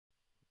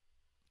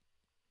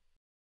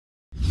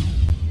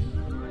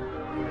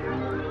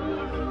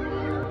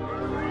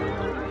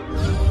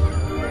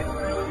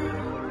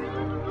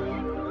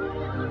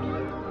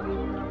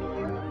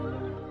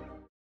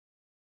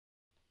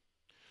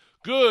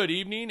Good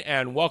evening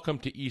and welcome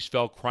to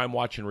Eastvale Crime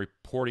Watch and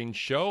Reporting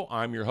Show.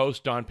 I'm your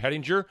host, Don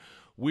Pettinger.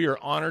 We are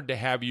honored to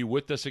have you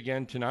with us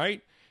again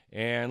tonight.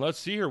 And let's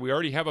see here, we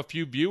already have a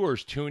few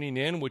viewers tuning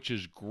in, which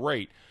is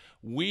great.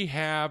 We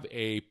have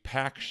a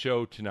packed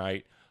show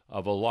tonight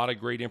of a lot of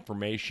great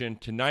information.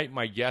 Tonight,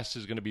 my guest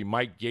is going to be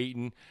Mike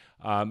Gaytan.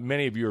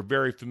 Many of you are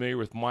very familiar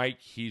with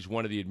Mike. He's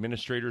one of the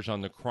administrators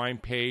on the crime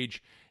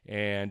page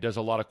and does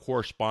a lot of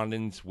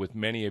correspondence with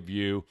many of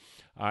you.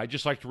 I'd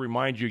just like to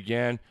remind you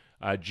again,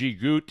 G.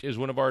 Goot is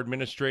one of our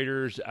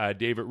administrators,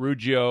 David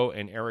Ruggio,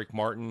 and Eric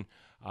Martin.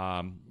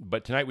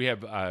 But tonight we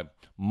have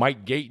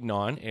Mike Gaytan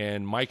on,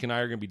 and Mike and I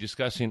are going to be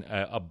discussing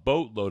a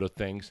boatload of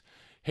things.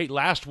 Hey,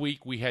 last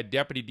week we had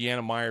Deputy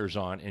Deanna Myers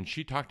on, and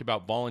she talked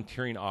about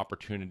volunteering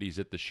opportunities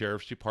at the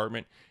Sheriff's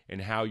Department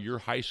and how your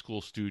high school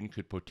student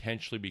could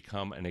potentially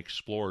become an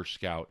Explorer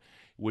Scout,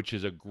 which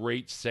is a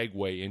great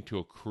segue into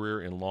a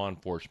career in law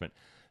enforcement.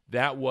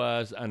 That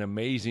was an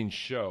amazing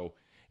show.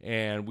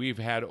 And we've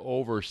had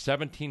over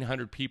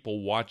 1,700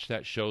 people watch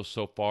that show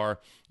so far.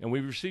 And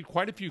we've received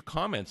quite a few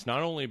comments,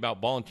 not only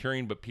about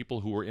volunteering, but people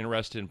who were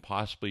interested in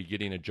possibly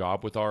getting a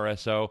job with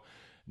RSO,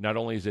 not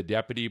only as a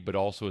deputy, but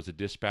also as a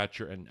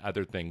dispatcher and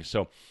other things.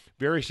 So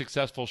very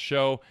successful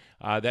show.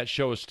 That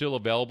show is still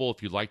available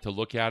if you'd like to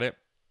look at it.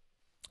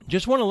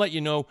 Just want to let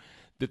you know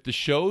that the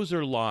shows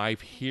are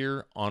live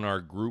here on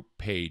our group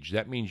page.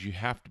 That means you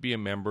have to be a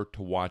member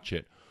to watch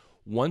it.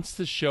 Once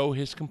the show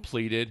is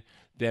completed,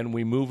 then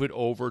we move it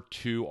over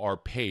to our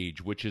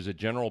page, which is a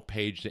general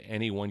page that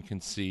anyone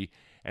can see.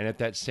 And at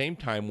that same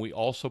time, we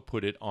also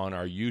put it on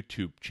our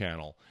YouTube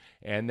channel.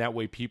 And that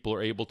way people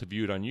are able to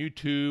view it on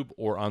YouTube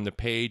or on the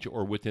page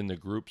or within the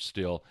group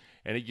still.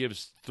 And it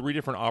gives 3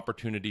 different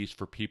opportunities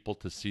for people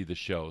to see the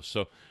show.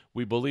 So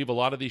we believe a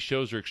lot of these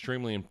shows are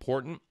extremely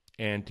important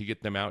and to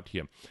get them out to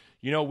you.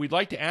 You know, we'd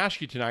like to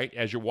ask you tonight,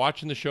 as you're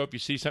watching the show, if you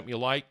see something you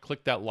like,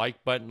 click that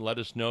like button. Let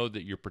us know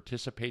that you're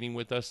participating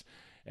with us.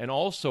 And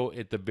also,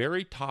 at the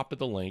very top of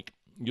the link,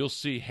 you'll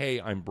see, hey,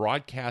 I'm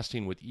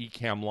broadcasting with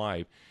Ecamm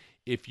Live.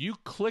 If you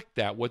click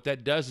that, what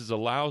that does is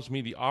allows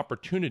me the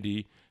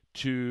opportunity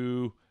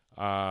to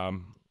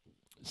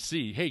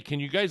see, hey, can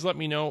you guys let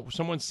me know?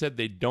 Someone said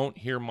they don't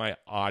hear my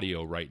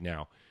audio right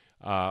now.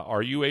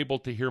 Are you able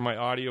to hear my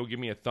audio? Give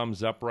me a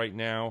thumbs up right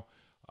now.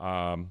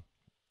 Don,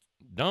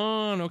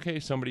 okay,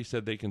 somebody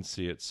said they can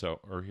see it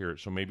or hear it,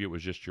 so maybe it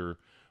was just your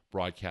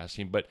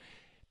broadcasting. But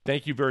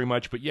thank you very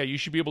much. But yeah, you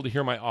should be able to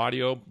hear my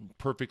audio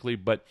perfectly.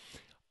 But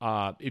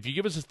if you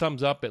give us a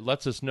thumbs up, it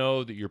lets us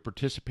know that you're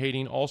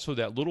participating. Also,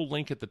 that little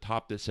link at the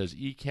top that says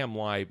Ecamm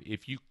Live,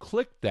 if you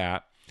click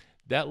that,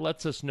 that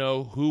lets us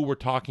know who we're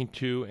talking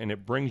to, and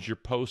it brings your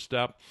post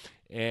up,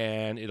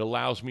 and it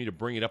allows me to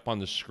bring it up on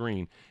the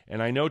screen.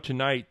 And I know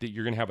tonight that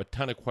you're going to have a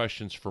ton of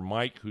questions for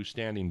Mike, who's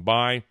standing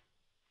by.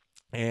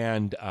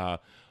 And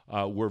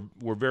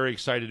we're very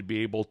excited to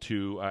be able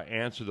to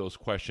answer those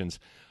questions.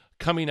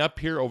 Coming up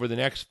here over the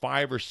next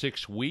 5 or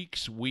 6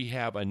 weeks, we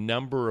have a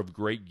number of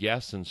great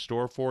guests in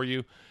store for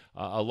you.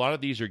 A lot of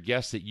these are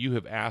guests that you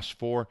have asked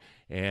for,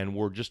 and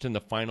we're just in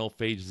the final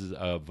phases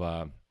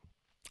of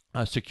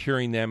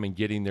securing them and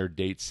getting their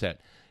dates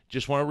set.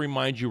 Just want to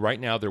remind you right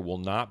now, there will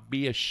not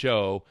be a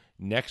show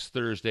next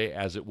Thursday,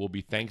 as it will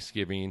be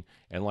Thanksgiving,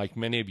 and like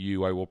many of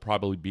you, I will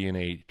probably be in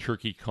a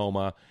turkey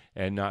coma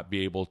and not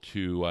be able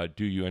to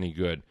do you any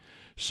good.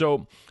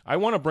 So I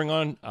want to bring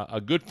on a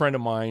good friend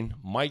of mine,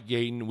 Mike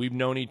Gaytan. We've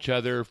known each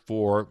other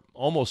for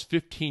almost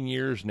 15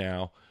 years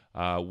now.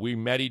 We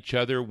met each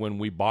other when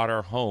we bought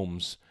our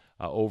homes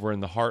over in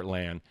the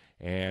Heartland,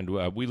 and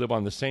we live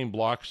on the same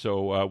block.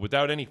 So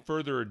without any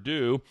further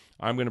ado,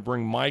 I'm going to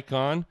bring Mike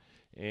on,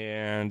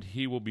 and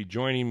he will be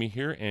joining me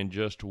here in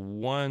just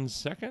 1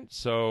 second.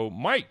 So,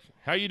 Mike,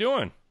 how you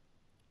doing?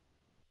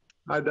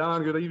 Hi,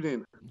 Don. Good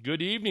evening.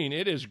 Good evening.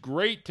 It is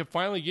great to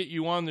finally get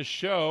you on the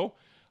show,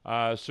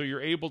 so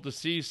you're able to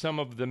see some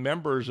of the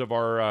members of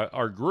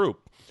our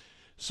group.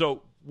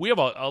 So we have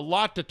a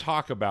lot to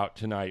talk about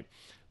tonight.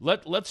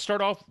 Let's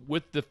start off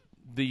with the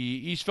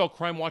Eastvale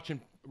Crime Watch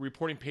and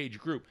Reporting Page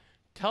group.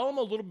 Tell them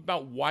a little bit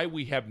about why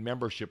we have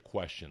membership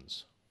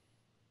questions.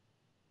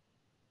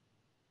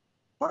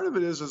 Part of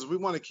it is we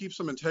want to keep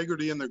some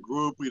integrity in the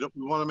group. We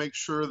want to make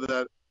sure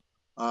that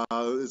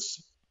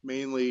it's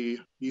mainly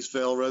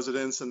Eastvale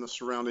residents and the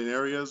surrounding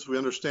areas. We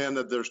understand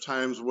that there's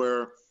times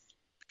where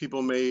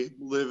people may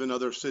live in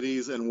other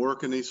cities and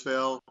work in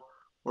Eastvale,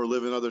 or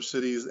live in other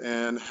cities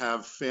and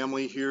have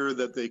family here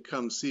that they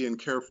come see and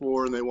care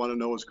for, and they want to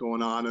know what's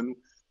going on. And,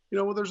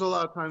 there's a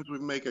lot of times we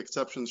make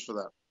exceptions for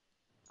that.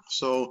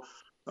 So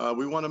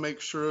we want to make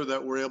sure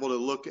that we're able to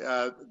look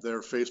at their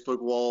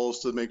Facebook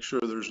walls to make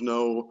sure there's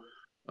no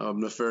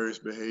nefarious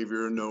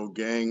behavior, no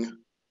gang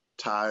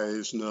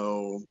ties,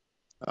 no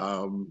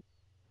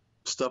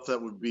stuff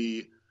that would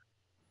be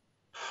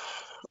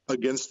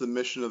against the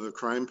mission of the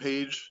crime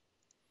page.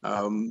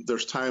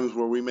 There's times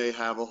where we may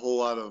have a whole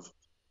lot of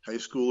high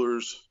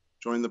schoolers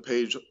join the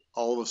page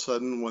all of a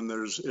sudden when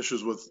there's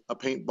issues with a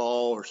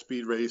paintball or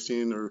speed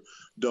racing or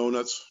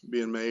donuts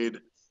being made.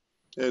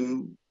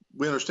 And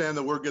we understand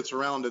the word gets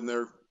around and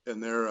they're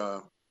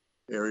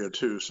area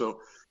too. So,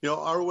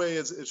 our way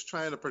is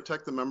trying to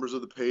protect the members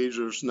of the page.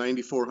 There's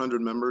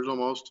 9,400 members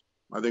almost,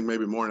 I think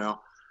maybe more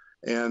now.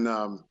 And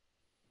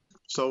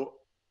so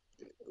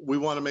we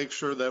want to make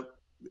sure that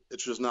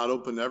it's just not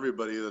open to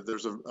everybody, that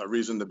there's a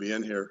reason to be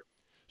in here.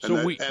 So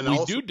And we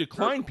also, do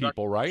decline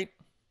people, right?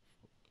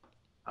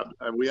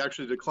 We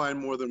actually decline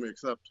more than we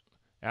accept.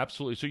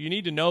 Absolutely. So you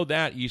need to know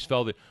that,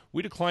 Eastveld, that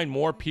we decline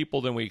more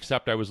people than we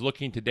accept. I was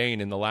looking today,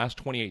 and in the last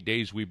 28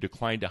 days, we've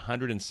declined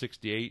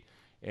 168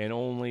 and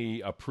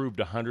only approved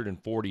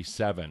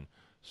 147.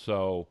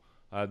 So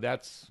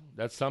that's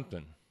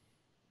something.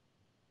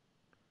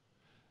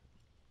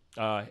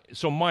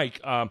 So,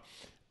 Mike,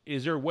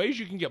 is there ways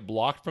you can get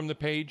blocked from the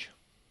page?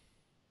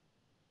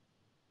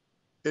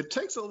 It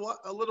takes a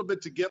little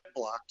bit to get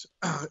blocked.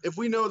 If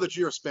we know that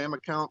you're a spam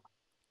account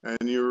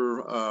and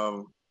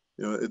you're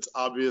it's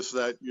obvious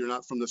that you're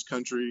not from this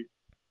country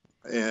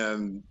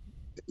and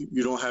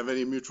you don't have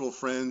any mutual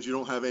friends, you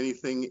don't have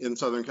anything in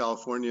Southern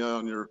California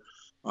on your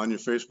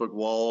Facebook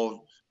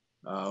wall,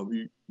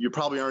 you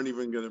probably aren't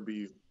even going to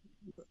be,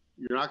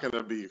 you're not going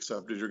to be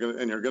accepted. You're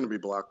going to be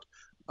blocked.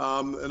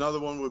 Another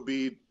one would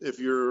be if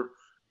you're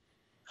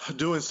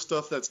doing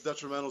stuff that's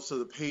detrimental to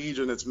the page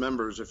and its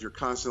members, if you're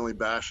constantly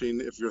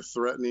bashing, if you're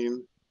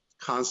threatening,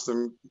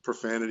 constant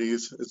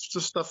profanities. It's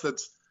just stuff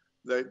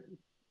that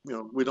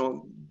we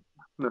don't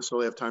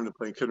necessarily have time to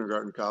play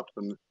kindergarten cops,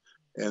 and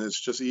it's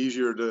just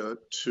easier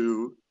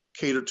to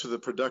cater to the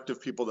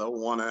productive people that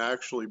want to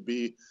actually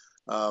be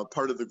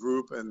part of the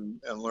group and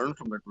learn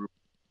from the group,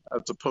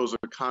 as opposed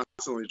to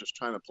constantly just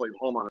trying to play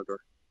hall monitor.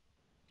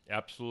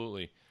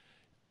 Absolutely.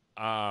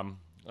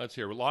 Let's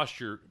see. We lost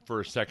you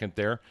for a second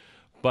there.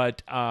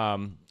 But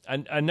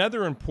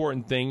another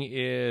important thing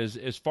is,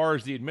 as far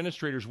as the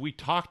administrators, we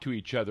talk to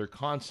each other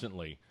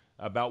constantly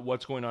about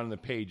what's going on the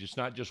page. It's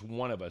not just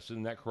one of us.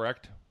 Isn't that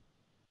correct?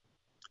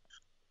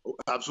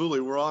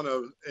 Absolutely. We're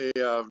on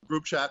a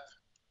group chat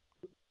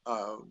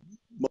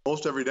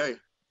most every day,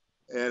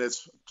 and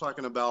it's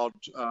talking about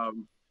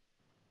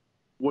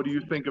what do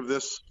you think of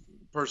this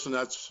person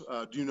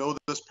do you know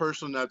this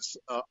person that's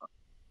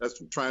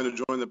trying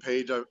to join the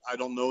page? I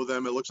don't know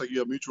them. It looks like you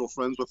have mutual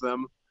friends with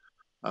them.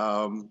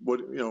 What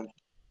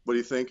do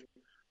you think?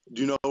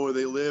 Do you know where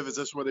they live? Is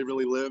this where they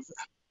really live?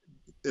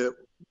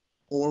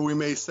 Or we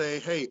may say,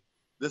 hey,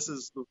 this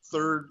is the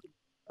third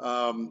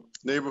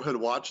neighborhood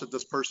watch that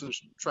this person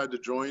tried to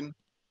join,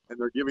 and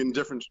they're giving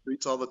different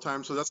streets all the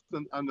time. So that's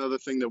another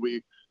thing that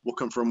we will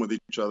confirm with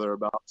each other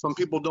about. Some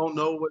people don't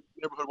know what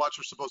neighborhood watch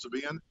they're supposed to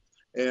be in,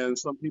 and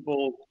some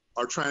people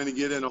are trying to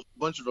get in a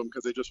bunch of them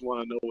because they just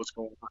want to know what's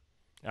going on.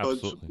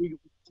 Absolutely. So we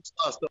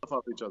stuff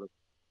off each other.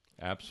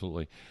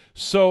 Absolutely.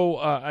 So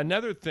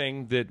another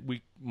thing that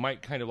we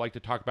might kind of like to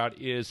talk about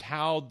is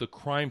how the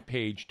crime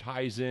page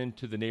ties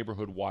into the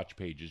neighborhood watch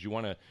pages. You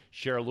want to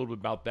share a little bit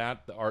about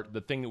that,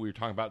 the thing that we were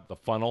talking about, the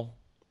funnel?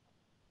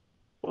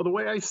 Well, the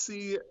way I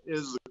see it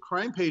is the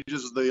crime page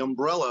is the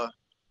umbrella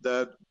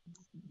that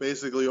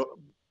basically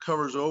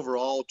covers over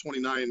all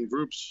 29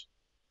 groups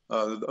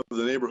of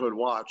the neighborhood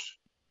watch.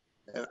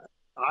 And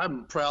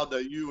I'm proud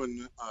that you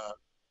and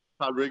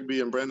Todd Rigby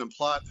and Brandon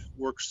Plott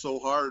worked so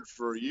hard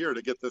for a year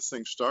to get this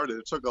thing started.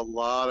 It took a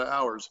lot of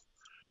hours.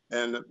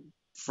 And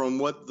from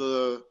what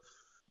the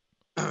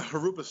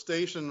Harupa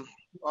Station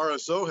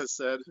RSO has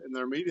said in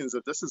their meetings,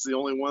 that this is the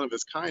only one of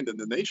its kind in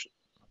the nation,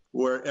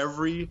 where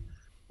every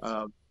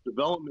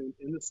development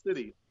in the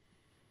city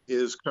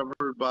is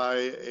covered by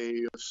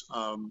a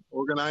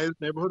organized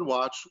neighborhood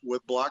watch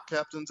with block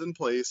captains in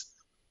place,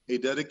 a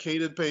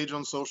dedicated page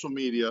on social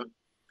media,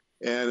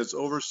 and it's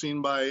overseen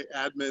by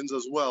admins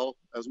as well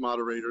as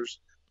moderators,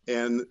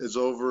 and is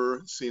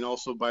overseen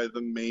also by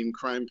the main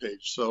crime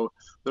page. So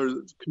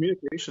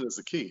communication is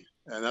the key,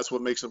 and that's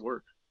what makes it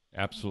work.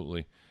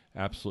 Absolutely.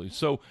 Absolutely.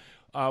 So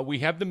we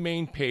have the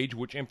main page,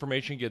 which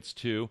information gets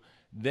to.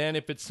 Then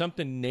if it's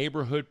something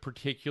neighborhood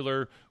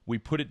particular, we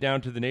put it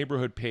down to the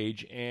neighborhood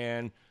page.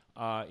 And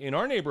in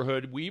our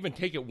neighborhood, we even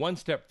take it one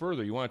step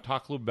further. You want to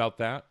talk a little about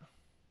that?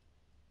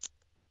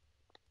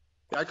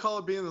 I call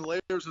it being the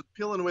layers,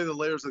 peeling away the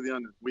layers of the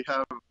onion. We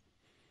have,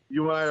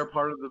 you and I are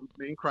part of the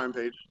main crime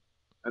page,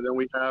 and then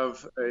we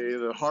have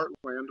the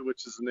Heartland,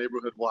 which is the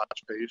neighborhood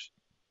watch page,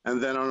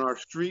 and then on our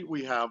street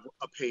we have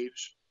a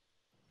page.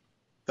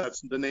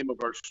 That's the name of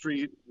our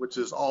street, which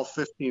is all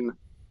 15.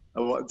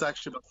 Well, it's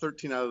actually about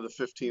 13 out of the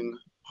 15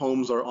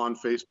 homes are on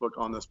Facebook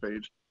on this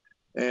page,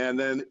 and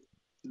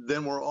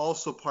then we're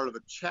also part of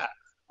a chat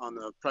on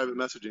the private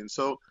messaging.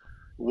 So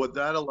what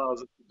that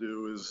allows us to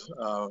do is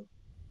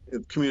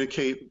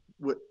communicate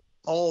with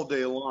all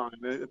day long.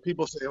 And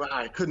people say, well,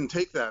 I couldn't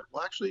take that.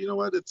 Well, actually, you know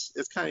what? It's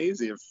kind of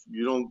easy. If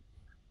you don't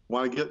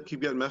want to keep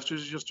getting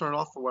messages, you just turn it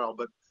off for a while.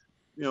 But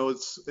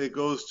it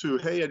goes to,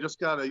 hey, I just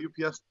got a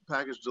UPS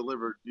package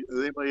delivered. Is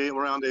anybody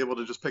around able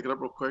to just pick it up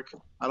real quick?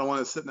 I don't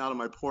want it sitting out on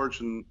my porch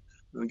and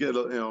get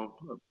a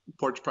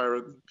porch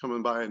pirate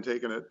coming by and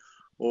taking it.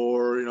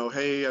 Or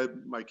hey,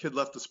 my kid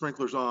left the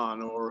sprinklers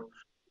on. Or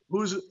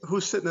who's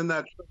sitting in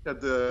that truck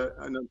in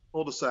the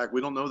cul-de-sac?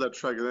 We don't know that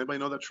truck. Does anybody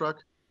know that truck?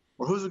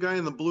 Or who's the guy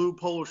in the blue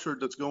polo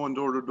shirt that's going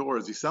door to door?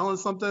 Is he selling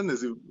something?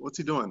 What's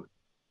he doing?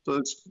 So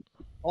it's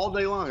all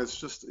day long. It's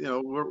just,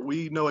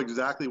 we know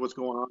exactly what's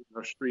going on in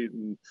our street.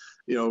 And,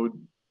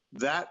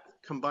 that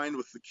combined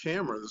with the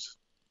cameras,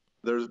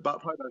 there's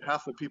probably about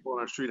half the people on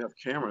our street have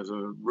cameras,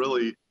 and it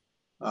really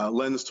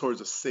lends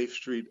towards a safe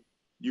street.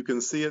 You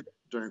can see it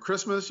during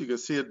Christmas. You can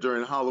see it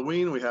during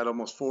Halloween. We had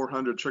almost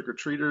 400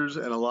 trick-or-treaters,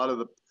 and a lot of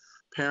the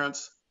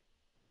parents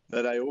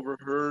that I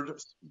overheard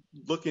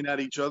looking at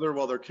each other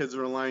while their kids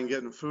are in line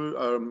getting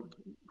food,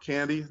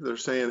 candy, they're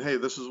saying, hey,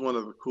 this is one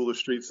of the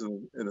coolest streets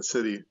in the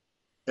city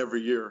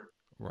every year.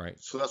 Right.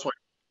 So that's why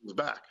it comes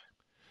back.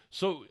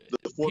 So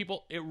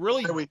people, it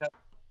really, we have,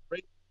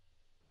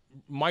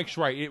 Mike's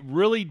right. It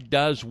really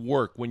does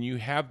work when you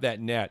have that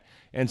net.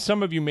 And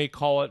some of you may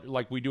call it,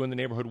 like we do in the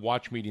neighborhood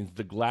watch meetings,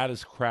 the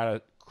Gladys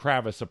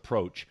Kravis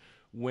approach.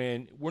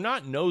 When we're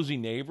not nosy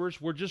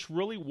neighbors, we're just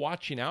really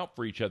watching out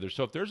for each other.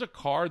 So if there's a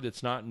car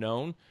that's not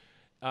known,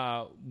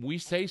 we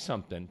say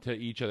something to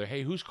each other.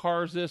 Hey, whose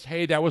car is this?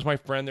 Hey, that was my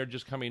friend. They're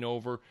just coming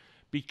over,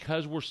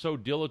 because we're so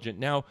diligent.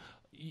 Now,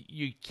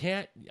 you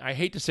can't, I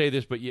hate to say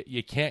this, but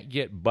you can't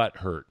get butt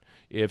hurt.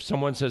 If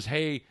someone says,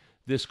 hey,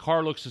 this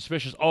car looks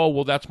suspicious, oh,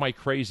 well, that's my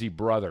crazy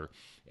brother.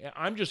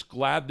 I'm just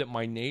glad that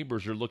my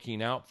neighbors are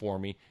looking out for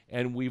me,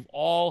 and we've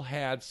all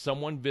had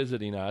someone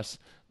visiting us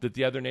that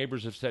the other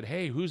neighbors have said,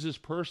 hey, who's this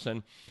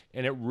person?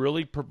 And it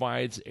really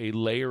provides a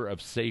layer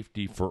of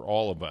safety for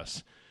all of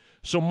us.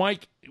 So,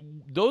 Mike,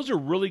 those are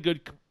really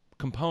good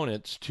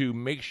components to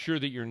make sure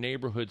that your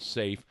neighborhood's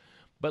safe.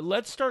 But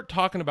let's start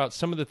talking about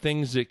some of the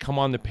things that come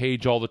on the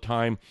page all the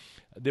time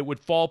that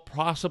would fall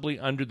possibly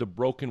under the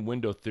broken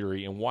window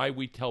theory, and why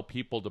we tell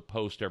people to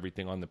post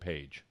everything on the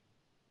page.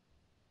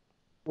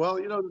 Well,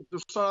 to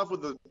start off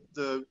with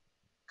the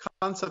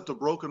concept of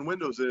broken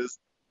windows is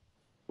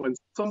when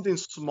something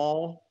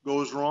small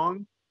goes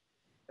wrong,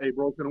 a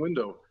broken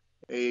window,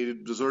 a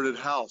deserted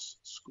house,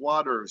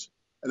 squatters,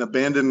 an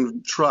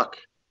abandoned truck,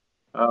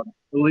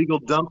 illegal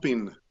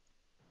dumping,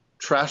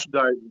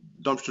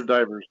 dumpster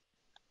divers,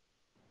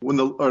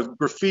 or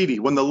graffiti,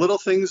 when the little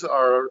things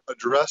are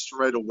addressed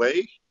right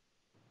away,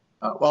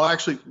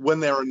 actually, when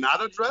they are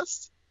not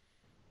addressed,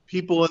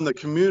 people in the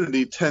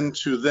community tend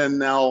to then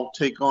now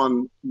take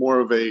on more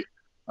of a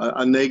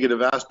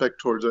negative aspect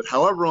towards it.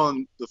 However,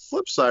 on the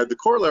flip side, the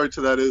corollary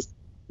to that is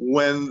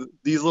when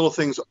these little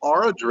things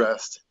are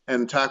addressed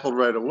and tackled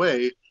right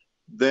away,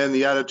 then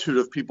the attitude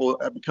of people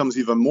becomes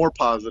even more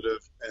positive,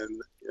 and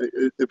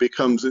it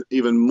becomes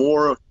even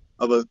more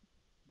of a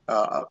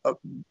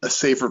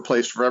safer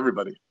place for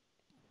everybody.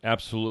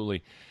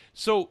 Absolutely.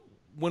 So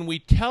when we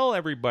tell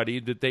everybody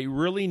that they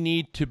really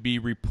need to be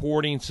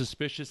reporting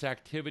suspicious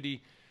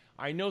activity,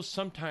 I know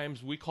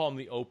sometimes we call them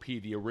the OP,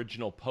 the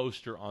original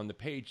poster on the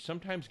page,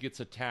 sometimes gets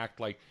attacked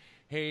like,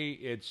 hey,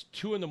 it's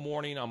 2 a.m,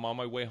 I'm on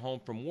my way home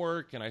from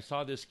work, and I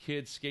saw this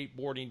kid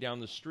skateboarding down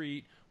the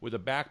street with a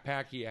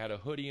backpack, he had a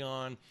hoodie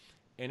on,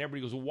 and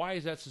everybody goes, well, why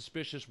is that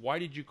suspicious? Why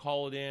did you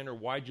call it in, or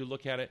why did you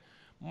look at it?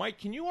 Mike,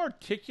 can you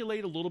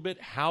articulate a little bit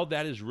how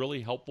that is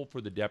really helpful for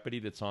the deputy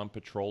that's on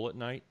patrol at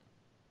night?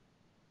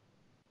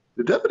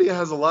 The deputy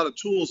has a lot of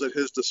tools at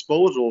his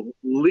disposal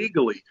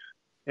legally,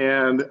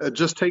 and it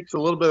just takes a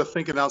little bit of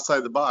thinking outside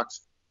the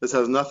box. This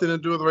has nothing to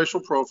do with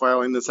racial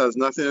profiling. This has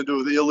nothing to do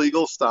with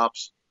illegal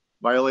stops,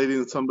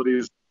 violating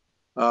somebody's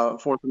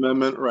Fourth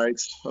Amendment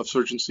rights of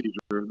search and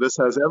seizure. This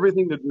has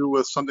everything to do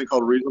with something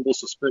called reasonable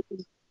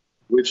suspicion,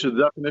 which the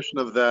definition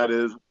of that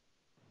is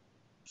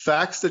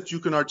facts that you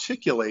can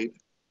articulate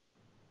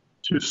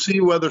to see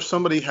whether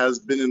somebody has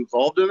been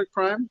involved in a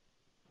crime,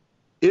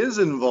 is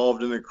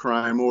involved in a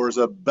crime, or is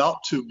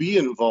about to be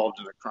involved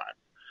in a crime.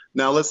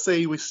 Now, let's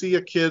say we see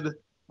a kid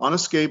on a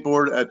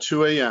skateboard at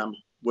 2 a.m.,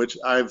 which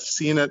I've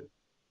seen it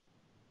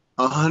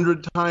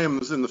 100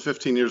 times in the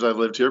 15 years I've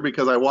lived here,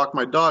 because I walk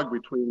my dog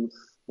between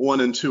 1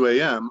 and 2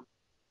 a.m.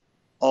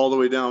 all the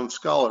way down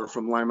Scholar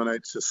from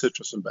Limonite to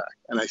Citrus and back,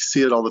 and I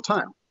see it all the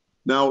time.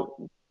 Now,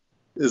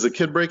 is a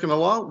kid breaking the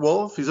law?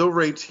 Well, if he's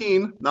over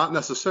 18, not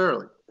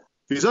necessarily.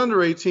 If he's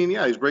under 18,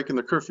 yeah, he's breaking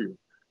the curfew.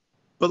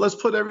 But let's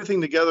put everything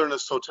together in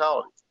its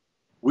totality.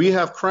 We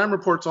have crime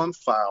reports on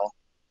file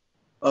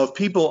of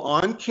people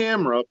on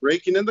camera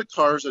breaking into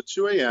cars at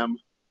 2 a.m.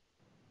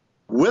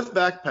 with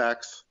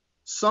backpacks,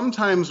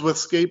 sometimes with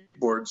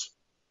skateboards,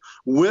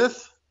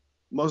 with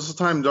most of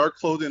the time dark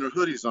clothing or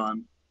hoodies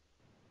on,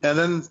 and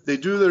then they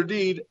do their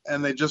deed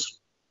and they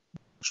just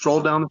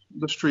stroll down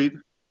the street.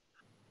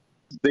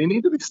 They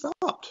need to be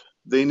stopped.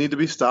 They need to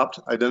be stopped,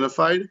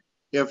 identified.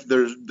 If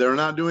they're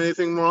not doing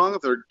anything wrong,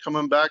 if they're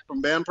coming back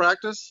from band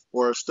practice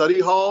or a study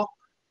hall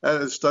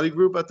at a study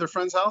group at their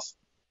friend's house,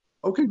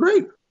 okay,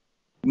 great.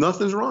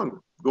 Nothing's wrong.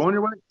 Go on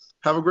your way.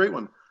 Have a great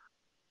one.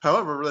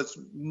 However, that's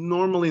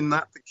normally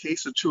not the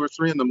case at 2 or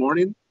 3 in the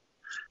morning.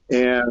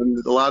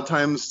 And a lot of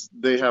times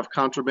they have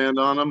contraband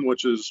on them,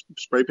 which is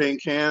spray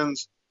paint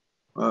cans,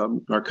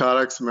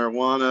 narcotics,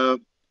 marijuana,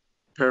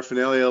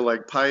 paraphernalia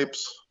like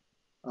pipes.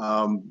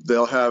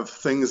 They'll have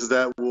things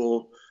that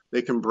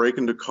they can break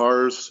into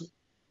cars,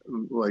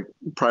 like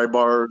pry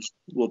bars,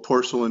 little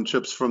porcelain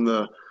chips from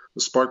the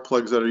the spark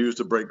plugs that are used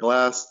to break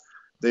glass.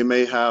 They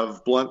may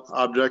have blunt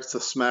objects to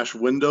smash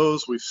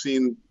windows. We've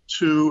seen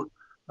 2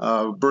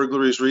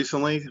 burglaries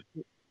recently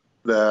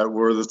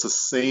where it's the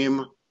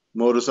same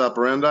modus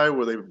operandi,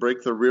 where they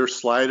break the rear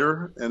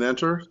slider and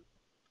enter.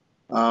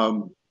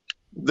 And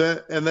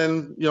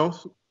then,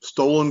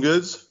 stolen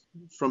goods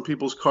from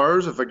people's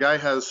cars. If a guy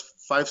has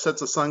 5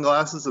 sets of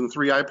sunglasses and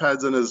 3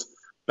 iPads in his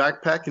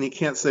backpack and he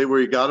can't say where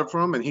he got it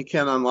from and he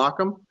can't unlock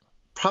them,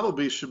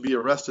 probably should be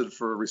arrested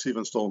for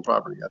receiving stolen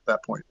property at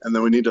that point. And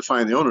then we need to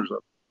find the owners of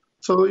it.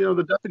 So,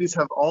 the deputies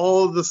have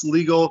all of this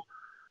legal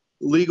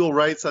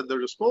rights at their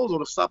disposal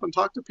to stop and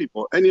talk to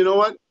people. And you know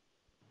what?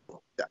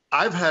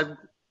 I've had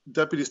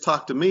deputies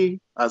talk to me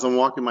as I'm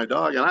walking my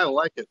dog, and I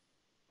like it.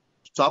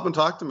 Stop and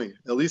talk to me.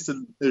 At least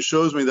it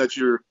shows me that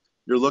you're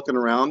looking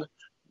around.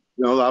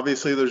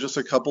 Obviously there's just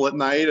a couple at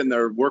night and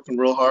they're working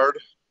real hard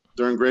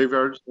during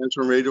graveyards,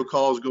 answering radio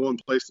calls, going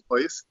place to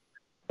place.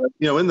 But,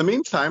 in the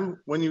meantime,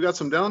 when you got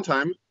some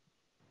downtime,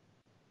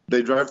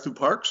 they drive through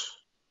parks.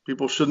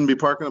 People shouldn't be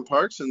parking in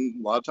parks,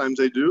 and a lot of times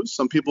they do.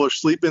 Some people are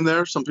sleeping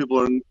there. Some people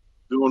are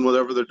doing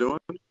whatever they're doing.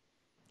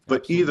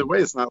 But Absolutely. Either way,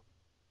 it's not.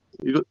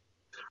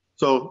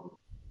 So,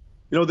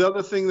 the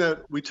other thing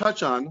that we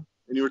touch on,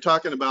 and you were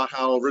talking about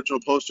how original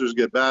posters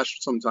get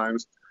bashed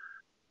sometimes,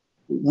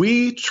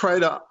 we try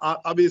to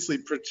obviously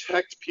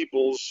protect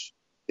people's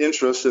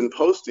interest in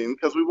posting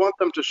because we want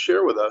them to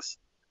share with us.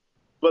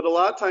 But a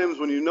lot of times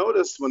when you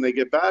notice when they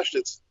get bashed,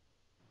 it's,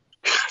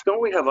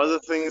 don't we have other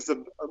things,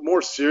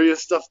 more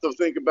serious stuff to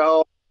think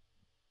about?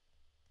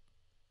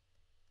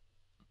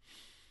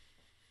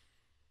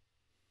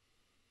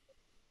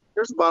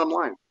 Here's the bottom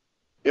line.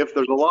 If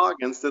there's a law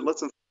against it,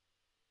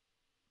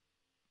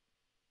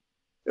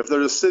 if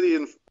there's a city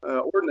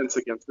ordinance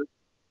against it,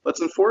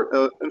 let's enforce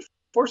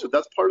it.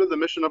 That's part of the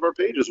mission of our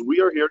pages. We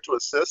are here to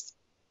assist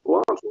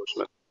law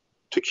enforcement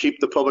to keep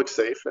the public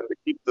safe and to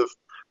keep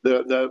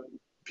the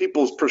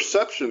people's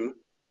perception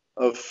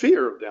of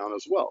fear down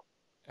as well.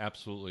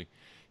 Absolutely.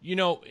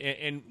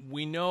 And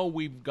we know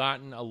we've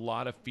gotten a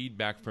lot of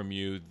feedback from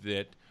you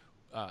that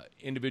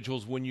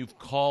individuals, when you've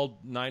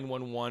called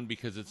 911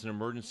 because it's an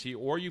emergency,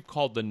 or you've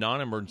called the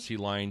non-emergency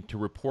line to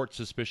report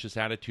suspicious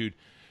attitude,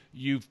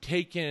 you've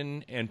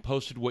taken and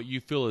posted what you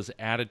feel is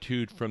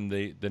attitude from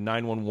the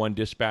 911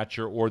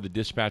 dispatcher or the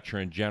dispatcher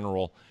in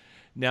general.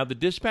 Now, the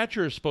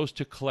dispatcher is supposed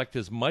to collect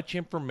as much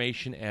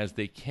information as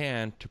they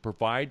can to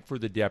provide for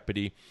the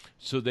deputy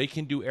so they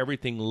can do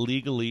everything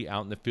legally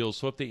out in the field.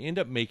 So if they end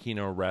up making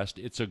an arrest,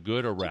 it's a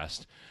good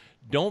arrest.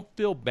 Don't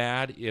feel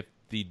bad if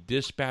the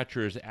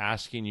dispatcher is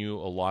asking you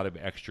a lot of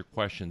extra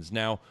questions.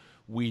 Now,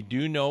 we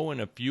do know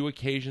in a few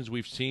occasions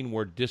we've seen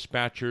where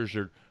dispatchers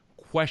are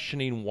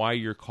questioning why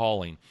you're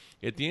calling.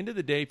 At the end of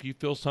the day, if you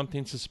feel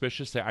something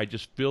suspicious, say, I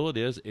just feel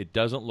it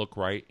doesn't look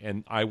right,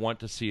 and I want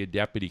to see a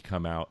deputy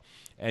come out,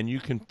 and you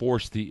can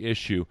force the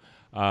issue.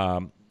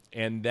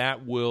 And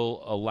that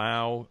will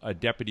allow a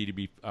deputy to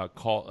be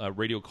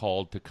radio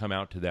called to come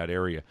out to that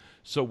area.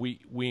 So we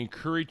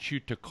encourage you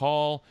to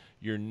call.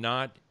 You're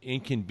not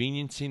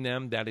inconveniencing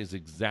them. That is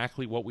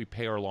exactly what we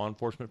pay our law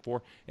enforcement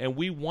for. And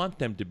we want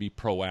them to be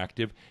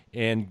proactive,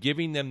 and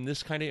giving them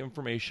this kind of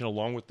information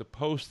along with the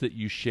posts that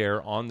you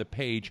share on the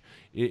page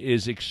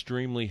is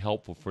extremely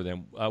helpful for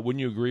them. Wouldn't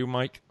you agree,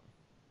 Mike?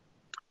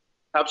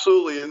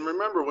 Absolutely. And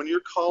remember, when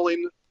you're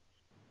calling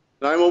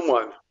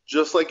 911,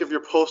 just like if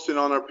you're posting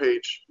on our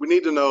page, we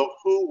need to know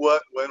who,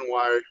 what, when,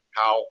 why,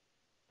 how.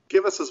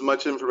 Give us as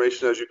much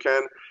information as you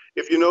can.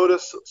 If you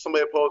notice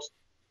somebody posts,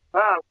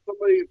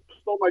 somebody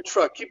stole my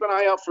truck, keep an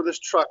eye out for this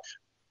truck.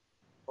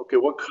 Okay,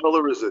 what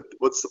color is it?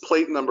 What's the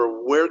plate number?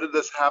 Where did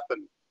this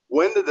happen?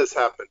 When did this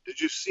happen? Did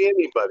you see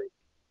anybody?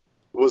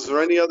 Was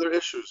there any other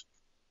issues?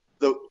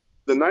 The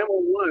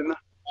 911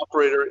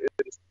 operator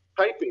is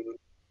typing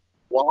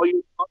while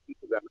you're talking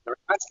to them. They're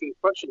asking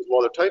questions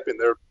while they're typing.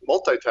 They're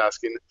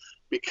multitasking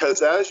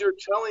because as you're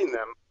telling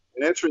them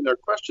and answering their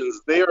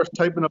questions, they are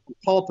typing up a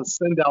call to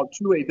send out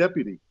to a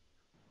deputy.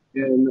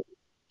 And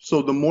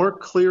so the more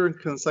clear and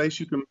concise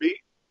you can be,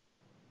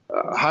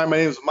 hi, my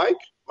name is Mike.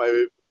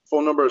 My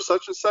phone number is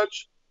such and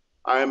such.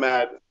 I'm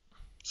at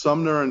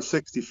Sumner and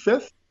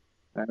 65th.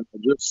 And I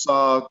just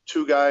saw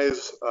 2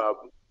 guys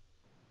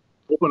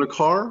open a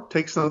car,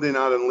 take something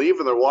out and leave,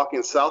 and they're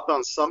walking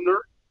southbound Sumner.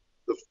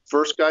 The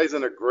first guy's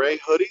in a gray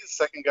hoodie. The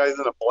second guy's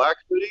in a black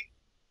hoodie.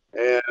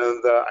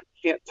 And I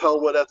can't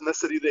tell what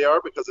ethnicity they are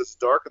because it's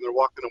dark and they're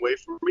walking away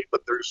from me,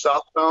 but they're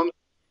southbound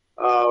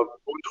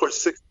going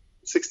towards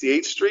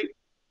 68th Street.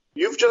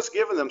 You've just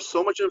given them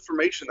so much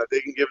information that they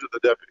can give to the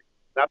deputy.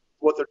 That's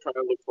what they're trying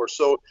to look for.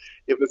 So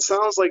if it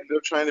sounds like they're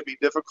trying to be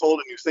difficult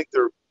and you think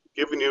they're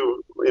giving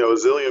you, a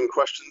zillion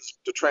questions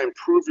to try and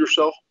prove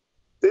yourself,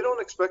 they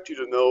don't expect you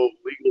to know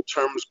legal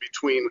terms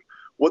between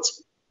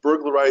what's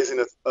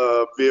burglarizing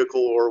a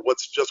vehicle or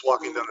what's just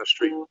walking down the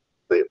street.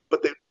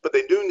 But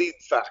they do need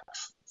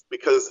facts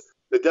because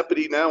the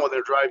deputy now, when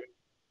they're driving,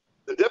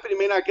 the deputy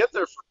may not get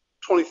there for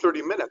 20,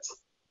 30 minutes.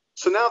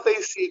 So now if they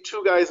see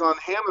 2 guys on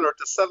Hammond or at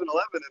the 7-Eleven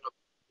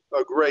in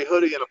a gray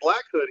hoodie and a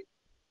black hoodie,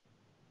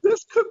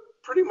 this could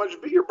pretty much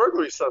be your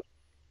burglary suspect.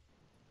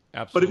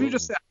 But if you Absolutely.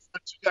 just ask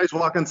two guys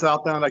walking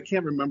southbound, I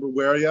can't remember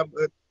where yet,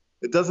 but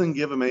it doesn't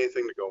give them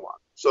anything to go on.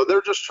 So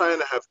they're just trying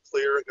to have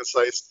clear and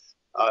concise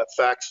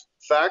facts.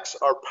 Facts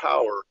are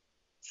power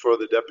for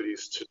the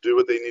deputies to do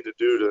what they need to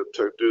do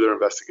do their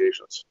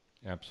investigations.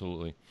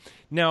 Absolutely.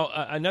 Now,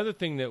 another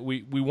thing that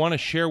we want to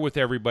share with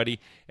everybody,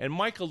 and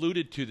Mike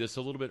alluded to this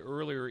a little bit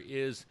earlier,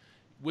 is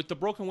with the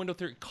broken window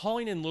theory,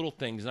 calling in little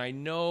things. And I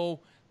know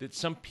that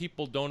some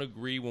people don't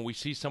agree when we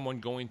see someone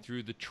going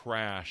through the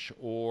trash,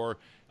 or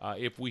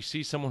if we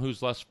see someone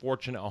who's less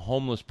fortunate, a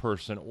homeless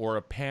person or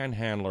a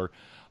panhandler.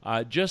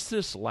 Just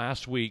this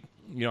last week,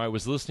 I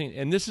was listening,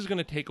 and this is going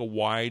to take a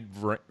wide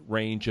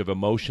range of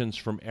emotions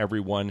from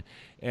everyone.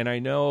 And I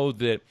know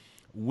that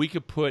we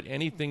could put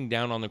anything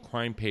down on the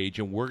crime page,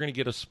 and we're going to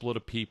get a split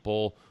of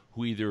people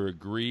who either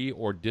agree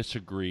or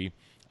disagree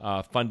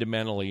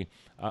fundamentally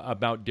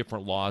about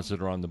different laws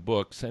that are on the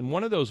books. And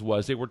one of those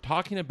was they were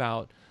talking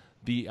about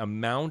the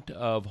amount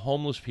of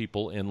homeless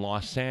people in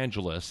Los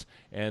Angeles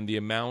and the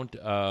amount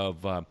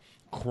of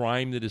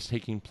crime that is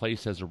taking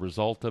place as a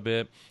result of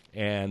it,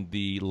 and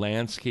the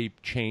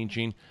landscape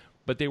changing.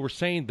 But they were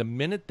saying the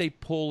minute they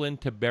pull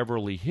into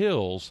Beverly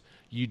Hills,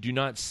 you do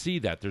not see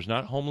that. There's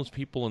not homeless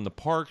people in the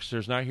parks.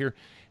 There's not here.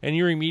 And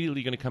you're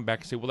immediately going to come back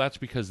and say, well, that's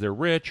because they're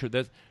rich. Or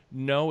that.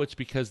 No, it's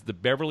because the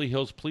Beverly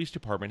Hills Police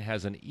Department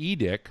has an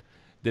edict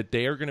that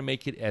they are going to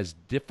make it as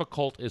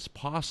difficult as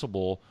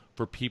possible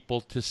for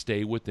people to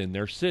stay within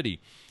their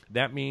city.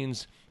 That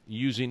means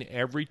using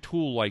every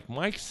tool, like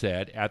Mike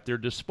said, at their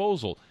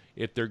disposal.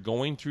 If they're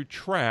going through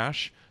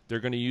trash, they're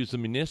going to use the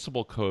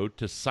municipal code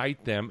to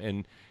cite them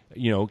and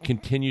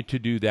continue to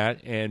do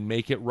that and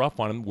make it rough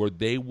on them where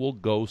they will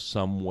go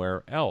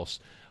somewhere else.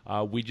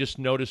 We just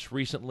noticed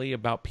recently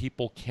about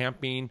people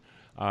camping,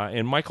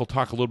 and Mike will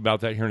talk a little about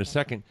that here in a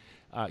second,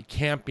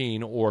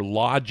 camping or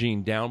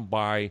lodging down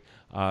by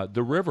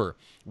the river.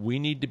 We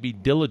need to be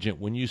diligent.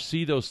 When you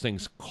see those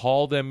things,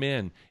 call them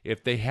in.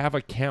 If they have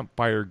a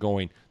campfire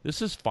going,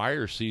 this is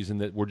fire season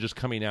that we're just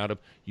coming out of.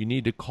 You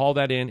need to call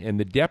that in. And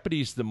the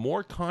deputies, the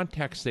more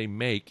contacts they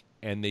make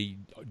and they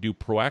do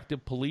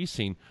proactive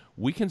policing,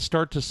 we can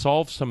start to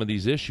solve some of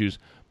these issues.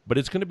 But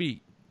it's going to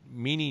be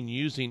meaning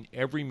using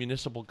every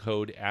municipal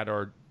code at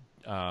our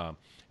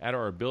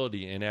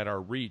ability and at our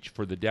reach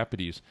for the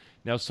deputies.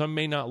 Now, some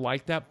may not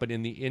like that, but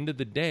in the end of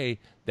the day,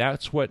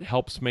 that's what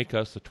helps make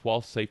us the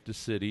 12th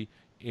safest city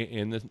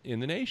in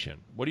the nation.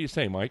 What do you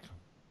say, Mike?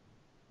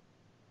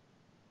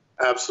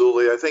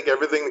 Absolutely. I think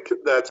everything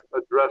that's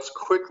addressed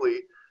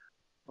quickly,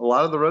 a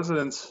lot of the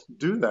residents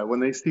do that. When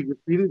they see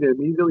graffiti, they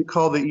immediately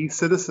call the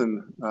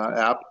e-Citizen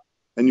app,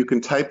 and you can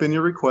type in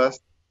your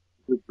request.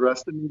 It's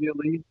addressed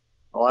immediately.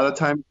 A lot of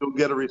times you'll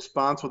get a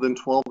response within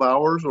 12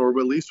 hours or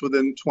at least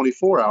within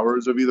 24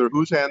 hours of either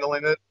who's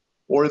handling it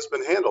or it's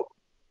been handled.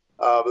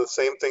 The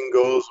same thing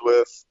goes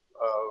with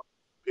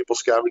people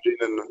scavenging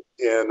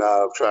in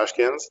trash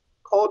cans.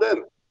 Call it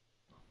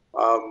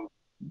in.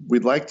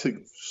 We'd like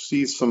to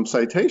see some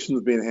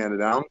citations being handed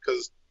down,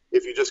 because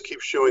if you just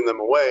keep shooing them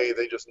away,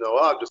 they just know,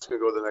 oh, I'm just going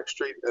to go to the next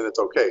street and it's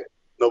okay.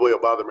 Nobody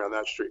will bother me on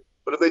that street.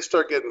 But if they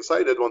start getting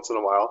cited once in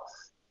a while,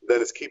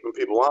 then it's keeping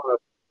people on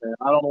it. And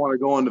I don't want to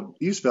go into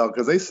Eastvale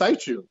because they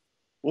cite you.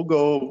 We'll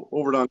go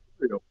over to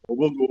Ontario, or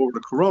we'll go over to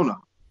Corona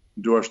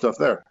and do our stuff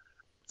there.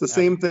 It's the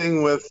same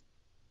thing with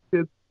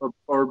kids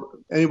or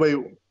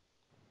anybody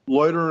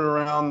loitering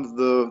around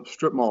the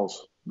strip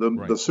malls,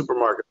 the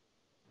supermarket,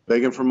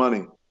 begging for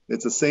money.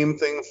 It's the same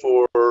thing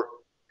for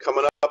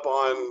coming up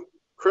on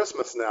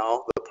Christmas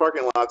now. The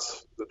parking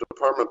lots, the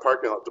department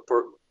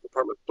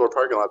store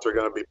parking lots are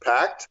going to be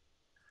packed.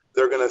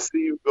 They're going to see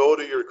you go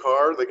to your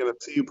car. They're going to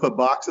see you put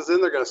boxes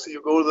in. They're going to see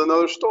you go to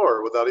another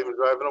store without even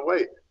driving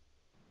away.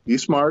 Be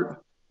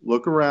smart.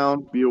 Look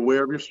around. Be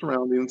aware of your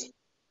surroundings.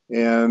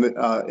 And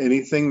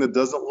anything that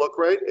doesn't look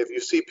right, if you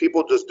see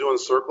people just doing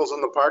circles in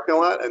the parking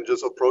lot and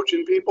just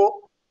approaching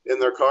people in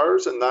their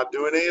cars and not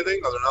doing anything,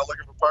 or they're not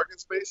looking for parking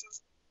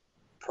spaces,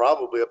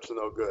 probably up to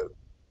no good.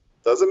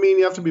 Doesn't mean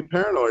you have to be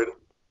paranoid,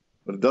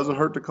 but it doesn't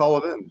hurt to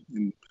call it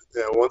in.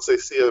 And once they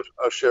see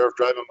a sheriff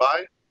driving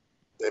by,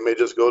 they may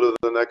just go to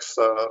the next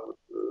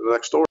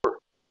store.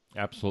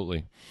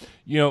 Absolutely.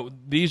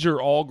 These are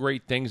all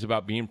great things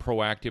about being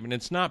proactive, and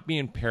it's not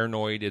being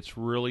paranoid. It's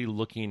really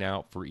looking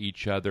out for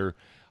each other.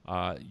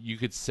 You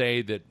could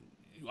say that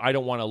I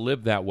don't want to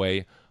live that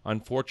way.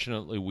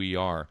 Unfortunately, we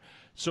are.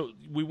 So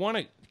we want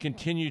to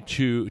continue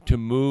to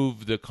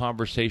move the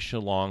conversation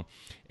along,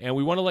 and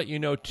we want to let you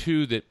know,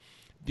 too, that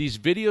these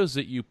videos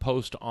that you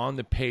post on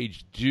the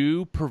page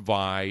do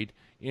provide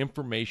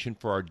information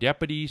for our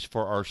deputies,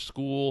 for our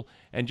school.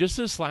 And just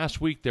this last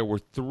week, there were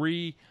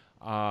 3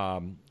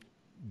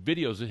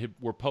 videos that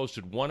were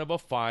posted, one of a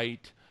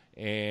fight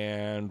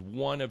and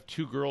one of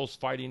 2 girls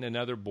fighting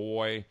another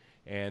boy,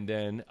 and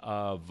then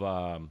of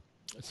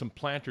some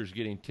planters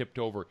getting tipped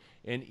over.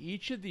 In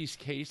each of these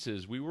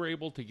cases, we were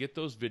able to get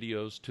those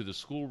videos to the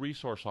school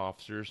resource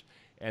officers,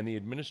 and the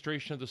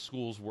administration of the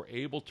schools were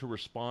able to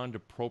respond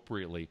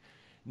appropriately.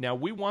 Now,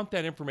 we want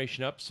that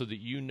information up so that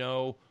you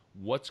know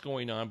what's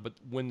going on. But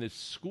when the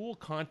school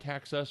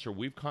contacts us or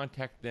we've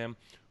contacted them,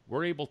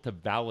 we're able to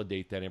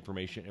validate that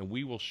information, and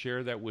we will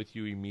share that with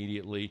you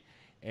immediately.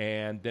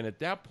 And then at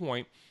that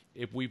point,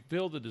 if we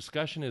feel the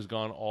discussion has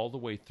gone all the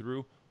way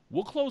through,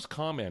 we'll close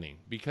commenting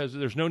because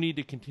there's no need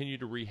to continue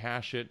to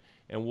rehash it,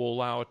 and we'll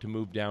allow it to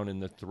move down in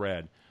the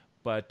thread.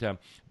 But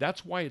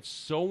that's why it's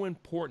so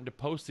important to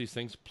post these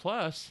things.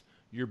 Plus,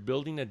 you're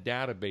building a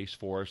database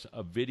for us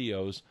of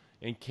videos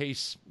in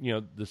case,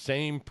 the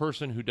same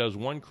person who does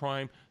one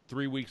crime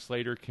 3 weeks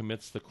later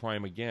commits the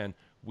crime again.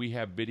 We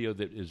have video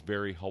that is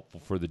very helpful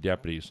for the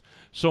deputies.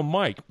 So,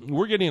 Mike,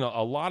 we're getting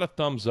a lot of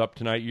thumbs up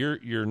tonight.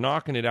 You're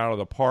knocking it out of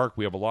the park.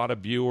 We have a lot of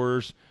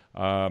viewers.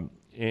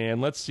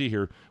 And let's see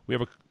here. We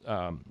have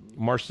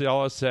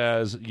Marcella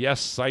says,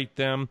 yes, cite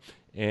them.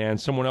 And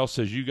someone else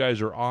says, you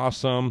guys are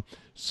awesome.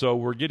 So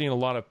we're getting a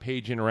lot of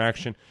page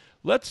interaction.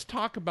 Let's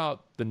talk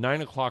about the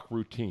 9 o'clock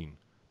routine.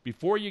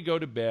 Before you go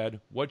to bed,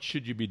 what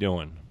should you be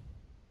doing?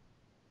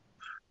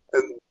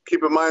 And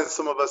keep in mind,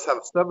 some of us have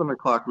a 7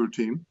 o'clock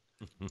routine.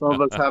 Some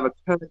of us have a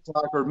 10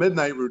 o'clock or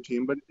midnight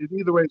routine, but in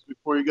either way, it's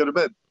before you go to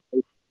bed.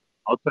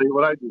 I'll tell you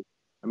what I do.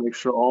 I make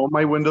sure all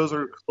my windows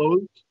are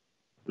closed.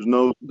 There's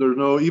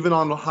no, even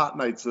on hot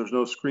nights, there's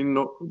no screen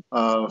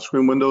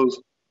windows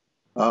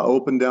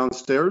open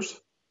downstairs.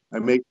 I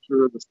make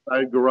sure the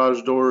side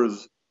garage door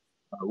is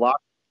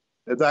locked.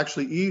 It's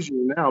actually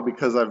easier now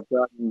because I've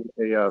gotten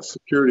a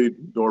security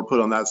door put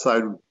on that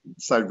side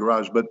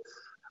garage. But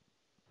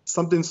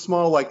something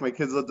small, like my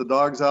kids let the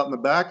dogs out in the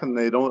back and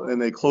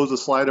they close the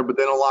slider, but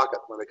they don't lock it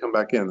when they come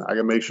back in. I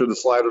can make sure the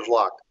slider's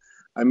locked.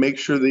 I make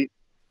sure the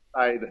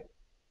side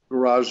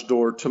garage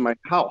door to my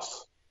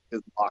house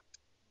is locked.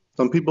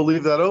 Some people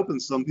leave that open.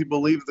 Some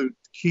people leave the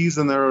keys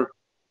in their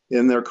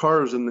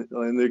cars in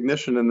the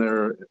ignition in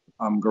their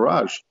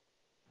garage.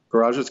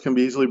 Garages can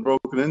be easily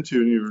broken into,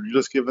 and you're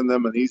just giving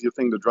them an easy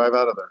thing to drive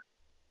out of there.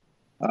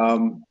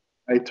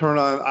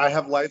 I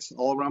have lights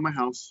all around my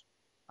house.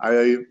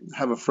 I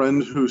have a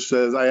friend who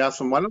says, I asked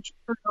him, why don't you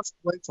turn the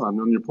lights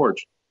on your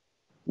porch?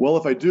 Well,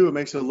 if I do, it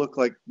makes it look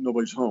like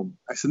nobody's home.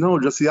 I said, no,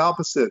 just the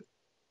opposite.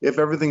 If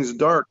everything's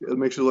dark, it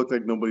makes it look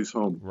like nobody's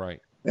home. Right.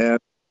 And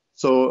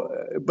so,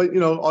 but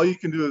all you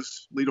can do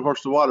is lead a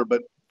horse to water.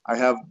 But I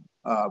have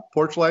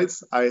porch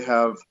lights. I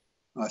have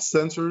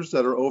sensors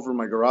that are over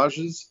my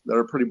garages that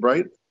are pretty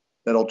bright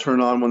that'll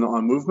turn on when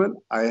on movement.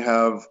 I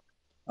have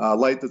a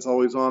light that's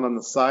always on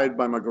the side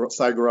by my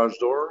side garage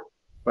door,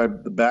 by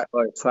the back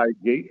side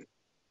gate.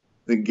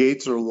 The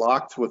gates are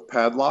locked with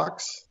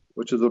padlocks,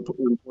 which is an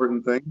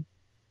important thing.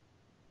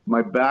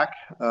 My back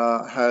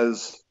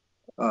has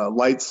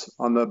lights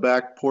on the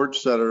back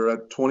porch that are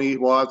at 20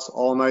 watts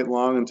all night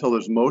long until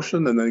there's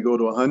motion, and then they go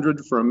to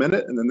 100 for a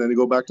minute, and then they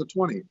go back to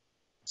 20.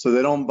 So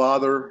they don't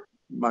bother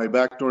my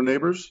back door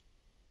neighbors,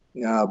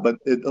 but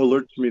it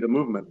alerts me to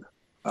movement.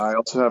 I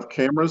also have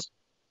cameras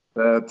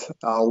that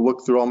I'll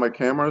look through all my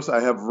cameras.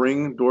 I have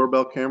Ring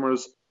doorbell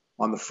cameras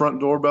on the front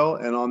doorbell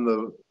and on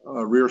the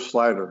rear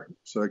slider,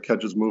 so it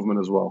catches movement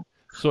as well.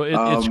 So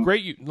it's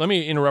great. Let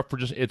me interrupt for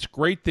just. It's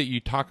great that you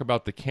talk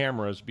about the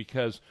cameras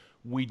because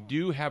we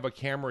do have a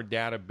camera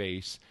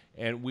database,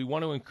 and we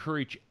want to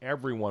encourage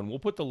everyone. We'll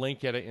put the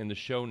link at it in the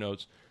show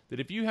notes. That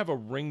if you have a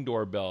Ring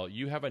doorbell,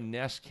 you have a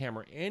Nest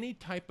camera, any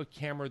type of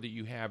camera that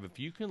you have, if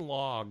you can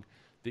log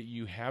that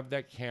you have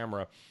that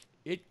camera,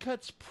 it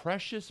cuts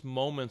precious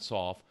moments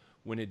off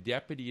when a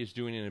deputy is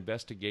doing an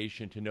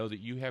investigation to know that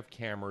you have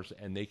cameras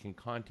and they can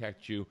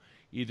contact you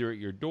either at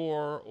your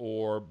door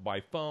or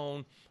by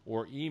phone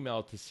or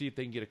email to see if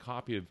they can get a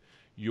copy of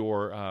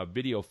your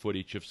video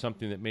footage of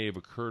something that may have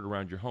occurred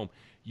around your home.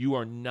 You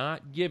are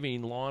not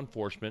giving law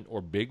enforcement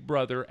or Big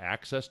Brother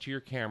access to your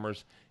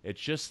cameras.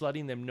 It's just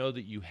letting them know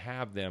that you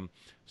have them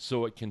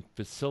so it can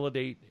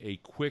facilitate a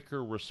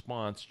quicker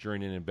response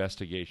during an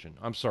investigation.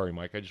 I'm sorry,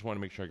 Mike. I just want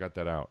to make sure I got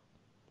that out.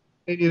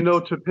 And,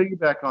 to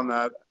piggyback on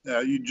that,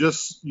 you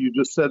just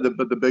said that,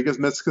 but the biggest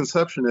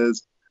misconception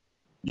is,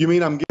 you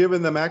mean I'm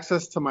giving them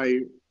access to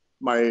my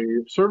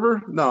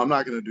server? No, I'm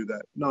not going to do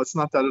that. No, it's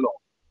not that at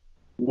all.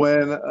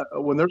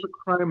 When there's a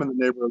crime in the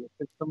neighborhood,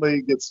 if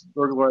somebody gets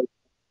burglarized on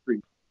the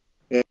street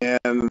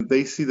and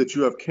they see that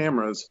you have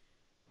cameras,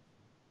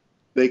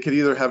 they could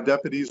either have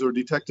deputies or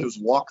detectives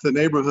walk the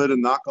neighborhood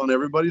and knock on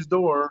everybody's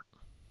door.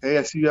 Hey,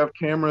 I see you have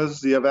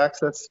cameras. Do you have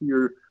access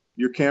to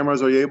your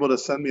cameras? Are you able to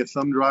send me a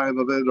thumb drive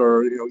of it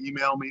or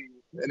email me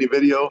any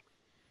video?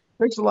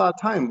 It takes a lot of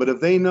time, but if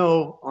they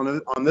know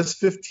on this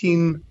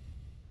 15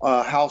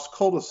 house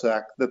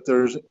cul-de-sac that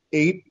there's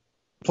 8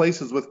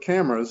 places with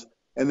cameras,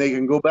 and they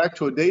can go back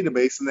to a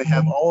database and they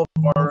have all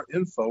of our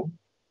info,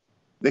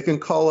 they can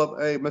call up,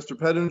 hey, Mr.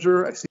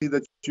 Pettinger, I see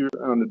that you're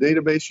on the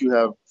database. You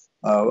have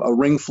a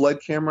Ring flood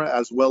camera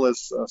as well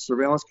as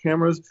surveillance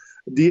cameras.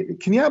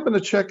 Can you happen to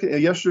check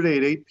yesterday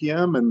at 8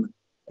 p.m.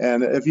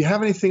 and if you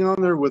have anything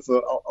on there with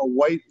a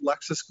white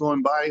Lexus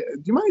going by,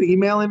 do you mind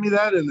emailing me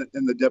that? And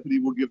the deputy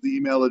will give the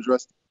email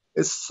address.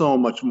 It's so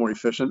much more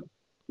efficient.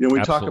 We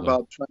Absolutely. Talk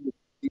about trying to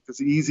keep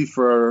this easy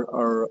for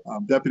our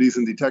deputies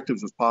and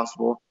detectives as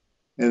possible.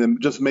 And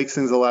it just makes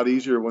things a lot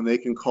easier when they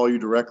can call you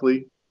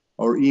directly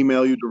or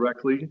email you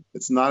directly.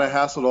 It's not a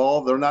hassle at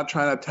all. They're not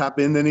trying to tap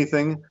into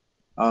anything.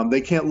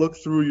 They can't look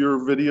through your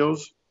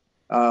videos.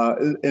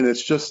 And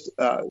it's just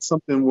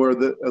something where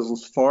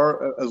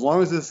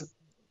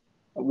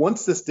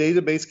once this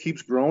database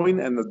keeps growing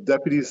and the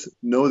deputies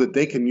know that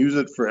they can use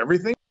it for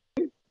everything,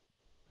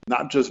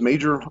 not just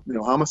major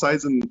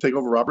homicides and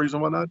takeover robberies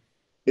and whatnot,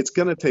 it's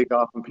going to take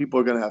off and people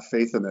are going to have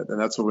faith in it. And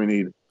that's what we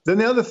need. Then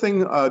the other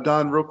thing,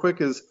 Don, real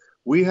quick, is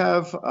we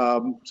have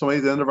somebody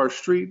at the end of our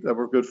street that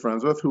we're good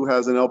friends with who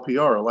has an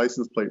LPR, a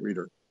license plate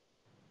reader.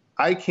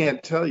 I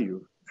can't tell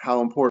you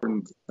how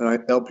important an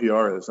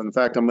LPR is. In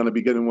fact, I'm going to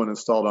be getting one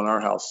installed on our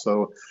house,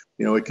 so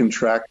it can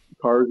track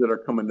cars that are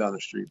coming down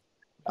the street.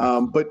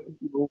 But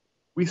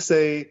we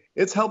say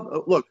it's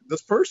helped. Look,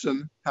 this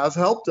person has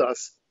helped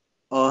us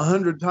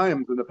 100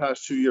 times in the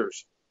past 2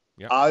 years.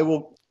 Yeah. I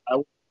will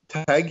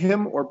tag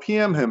him or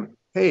PM him.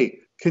 Hey,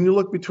 can you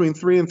look between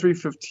 3 and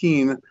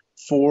 315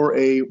 for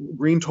a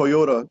green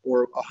Toyota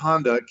or a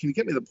Honda? Can you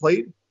get me the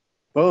plate?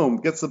 Boom,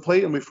 gets the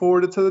plate, and we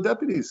forward it to the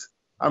deputies.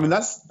 I mean,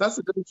 that's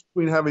the difference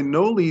between having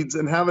no leads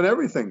and having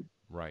everything.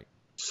 Right.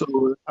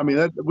 So, I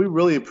mean, we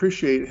really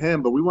appreciate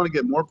him, but we want to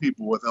get more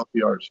people with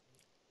LPRs.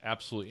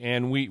 Absolutely.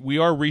 And we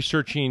are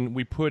researching.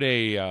 We put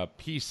a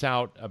piece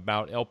out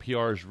about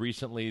LPRs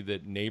recently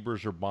that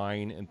neighbors are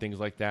buying and things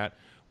like that.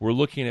 We're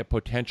looking at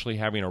potentially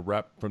having a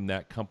rep from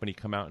that company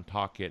come out and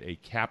talk at a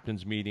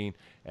captain's meeting,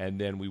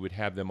 and then we would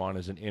have them on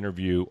as an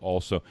interview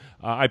also.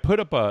 I put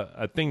up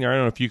a thing there. I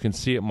don't know if you can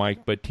see it,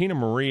 Mike, but Tina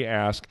Marie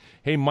asked,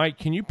 hey, Mike,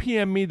 can you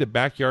PM me the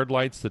backyard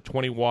lights, the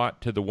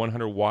 20-watt to the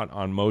 100-watt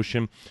on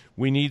motion?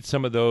 We need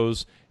some of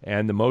those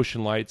and the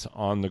motion lights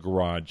on the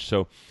garage.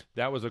 So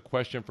that was a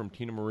question from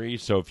Tina Marie.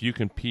 So if you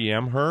can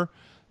PM her,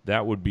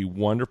 that would be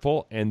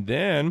wonderful. And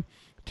then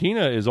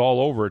Tina is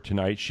all over it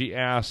tonight. She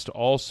asked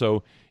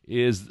also,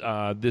 is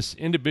this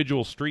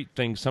individual street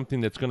thing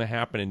something that's going to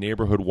happen in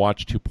Neighborhood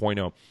Watch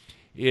 2.0?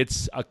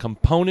 It's a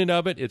component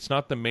of it. It's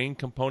not the main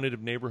component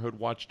of Neighborhood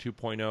Watch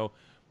 2.0,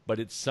 but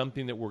it's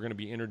something that we're going to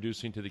be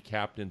introducing to the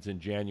captains in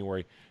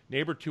January.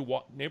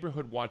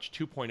 Neighborhood Watch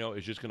 2.0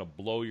 is just going to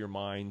blow your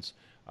minds.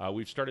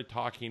 We've started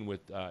talking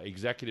with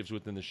executives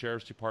within the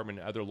Sheriff's Department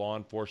and other law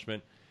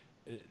enforcement.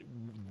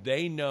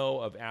 They know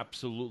of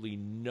absolutely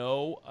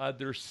no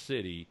other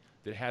city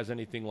that has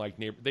anything like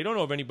they don't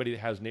know of anybody that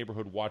has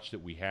Neighborhood Watch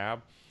that we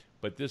have,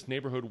 but this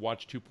Neighborhood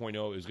Watch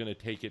 2.0 is going to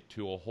take it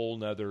to a whole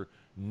nother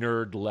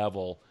nerd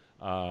level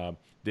that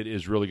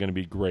is really going to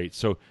be great.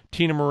 So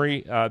Tina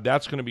Marie,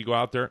 that's going to be go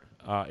out there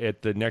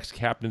at the next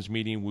captain's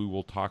meeting. We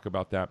will talk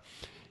about that.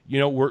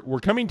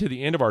 We're coming to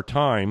the end of our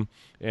time,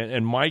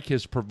 and Mike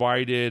has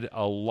provided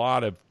a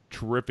lot of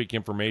terrific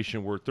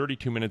information. We're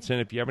 32 minutes in.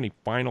 If you have any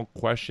final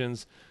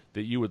questions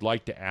that you would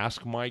like to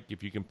ask Mike,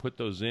 if you can put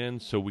those in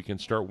so we can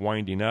start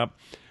winding up.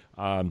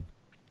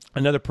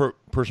 Another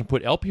person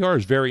put, LPR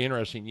is very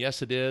interesting.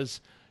 Yes, it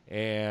is.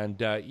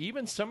 And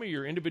even some of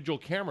your individual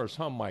cameras,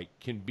 Mike,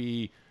 can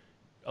be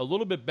a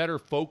little bit better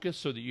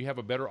focused so that you have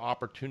a better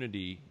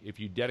opportunity if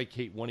you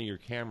dedicate one of your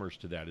cameras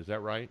to that. Is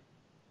that right?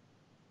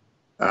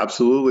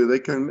 Absolutely. They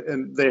can,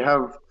 and they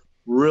have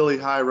really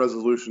high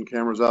resolution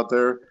cameras out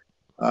there.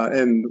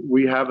 And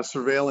we have a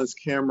surveillance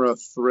camera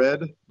thread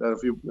that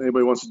if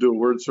anybody wants to do a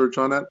word search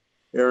on it,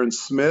 Aaron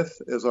Smith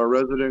is our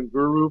resident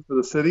guru for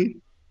the city.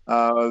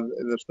 And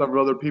there's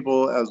several other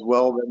people as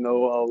well that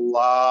know a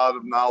lot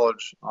of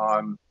knowledge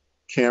on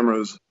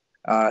cameras.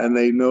 And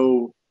they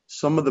know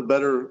some of the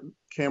better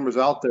cameras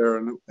out there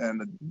and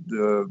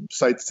the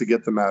sites to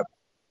get them at.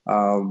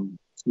 So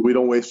we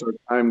don't waste our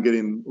time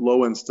getting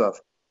low-end stuff.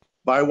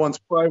 Buy once,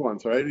 cry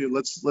once, right?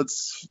 Let's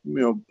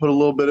put a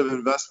little bit of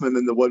investment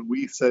into what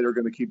we said are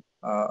going to keep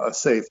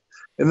us safe.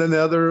 And then the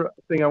other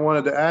thing I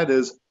wanted to add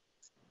is,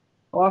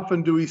 how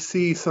often do we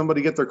see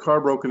somebody get their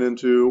car broken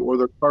into or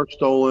their car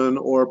stolen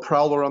or a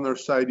prowler on their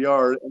side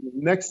yard, and the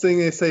next thing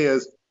they say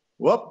is,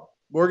 well,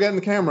 we're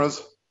getting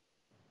cameras.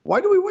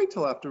 Why do we wait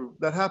till after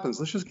that happens?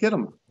 Let's just get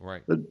them.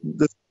 Right.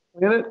 The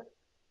planet.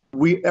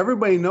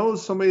 Everybody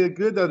knows somebody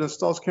good that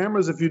installs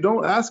cameras. If you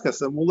don't ask us,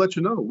 then we'll let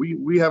you know.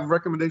 We have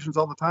recommendations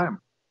all the time.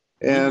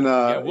 And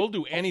we'll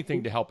do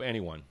anything to help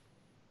anyone.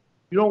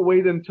 You don't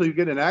wait until you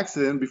get an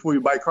accident before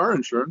you buy car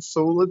insurance.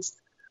 So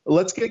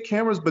let's get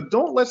cameras, but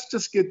let's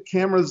just get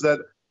cameras that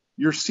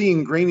you're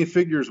seeing grainy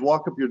figures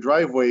walk up your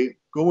driveway,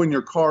 go in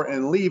your car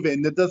and leave,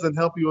 and it doesn't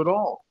help you at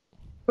all.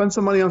 Spend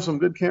some money on some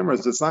good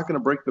cameras. It's not going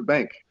to break the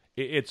bank.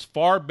 It's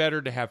far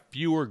better to have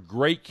fewer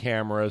great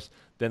cameras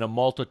than a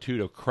multitude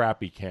of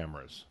crappy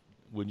cameras.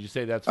 Would you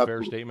say that's a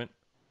fair statement?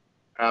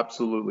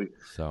 Absolutely.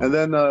 So. And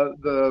then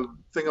the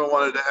thing I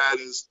wanted to add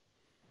is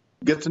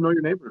get to know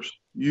your neighbors.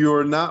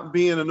 You're not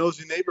being a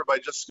nosy neighbor by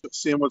just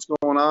seeing what's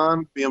going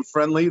on, being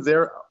friendly.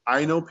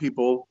 I know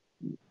people,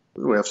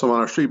 we have some on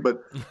our street,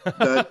 but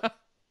that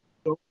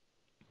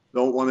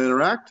don't want to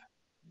interact.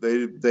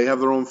 They have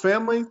their own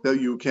family.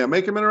 You can't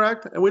make them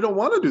interact, and we don't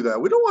want to do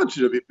that. We don't want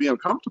you to be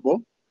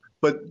uncomfortable.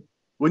 But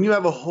when you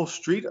have a whole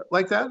street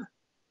like that,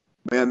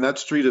 man, that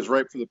street is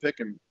ripe for the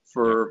picking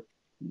for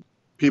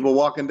people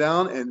walking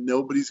down, and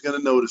nobody's going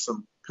to notice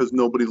them because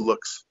nobody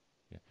looks.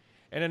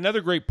 And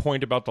another great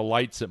point about the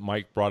lights that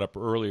Mike brought up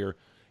earlier,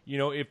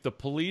 if the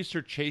police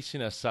are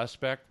chasing a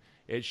suspect,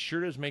 it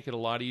sure does make it a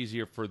lot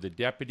easier for the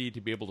deputy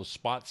to be able to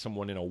spot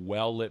someone in a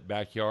well-lit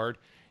backyard.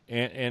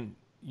 And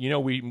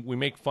we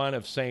make fun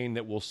of saying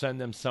that we'll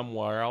send them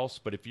somewhere else,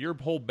 but if your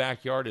whole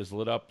backyard is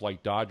lit up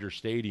like Dodger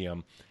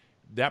Stadium,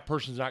 that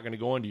person's not going to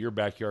go into your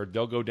backyard.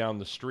 They'll go down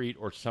the street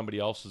or somebody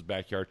else's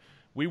backyard.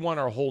 We want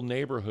our whole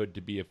neighborhood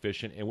to be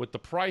efficient. And with the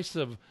price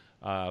of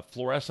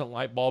fluorescent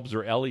light bulbs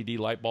or LED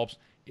light bulbs,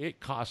 it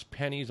costs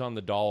pennies on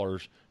the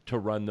dollars to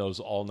run those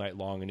all night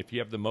long. And if you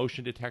have the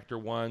motion detector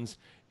ones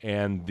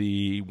and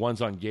the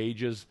ones on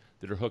gauges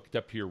that are hooked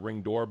up to your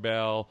Ring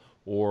doorbell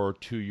or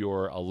to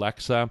your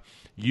Alexa,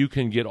 you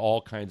can get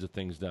all kinds of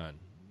things done.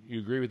 You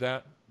agree with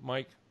that,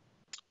 Mike?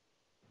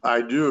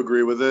 I do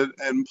agree with it.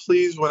 And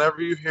please,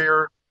 whenever you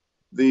hear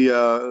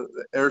the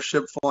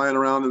airship flying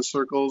around in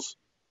circles,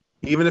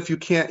 even if you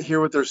can't hear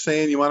what they're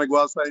saying, you want to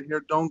go outside and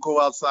hear, don't go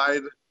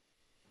outside.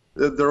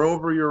 They're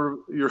over your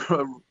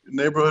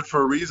neighborhood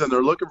for a reason.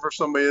 They're looking for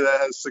somebody that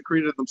has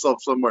secreted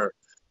themselves somewhere.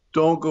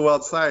 Don't go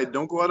outside.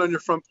 Don't go out on your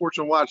front porch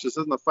and watch. This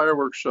isn't a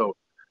fireworks show.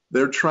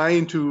 They're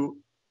trying to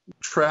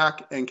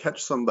track and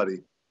catch somebody,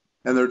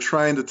 and they're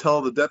trying to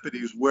tell the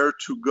deputies where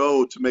to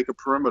go to make a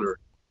perimeter.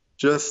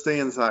 Just stay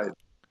inside.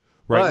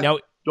 Right. But now,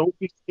 don't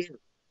be scared.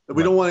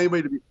 We don't want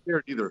anybody to be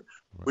scared either.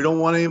 Right. We don't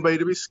want anybody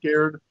to be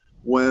scared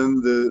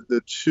when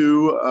the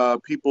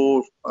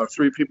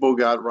three people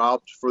got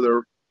robbed for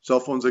their cell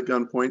phones at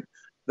gunpoint.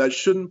 That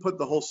shouldn't put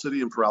the whole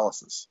city in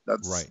paralysis.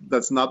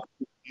 That's not.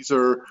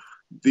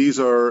 These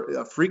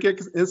are freak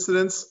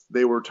incidents.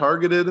 They were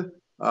targeted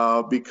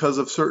because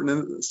of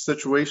certain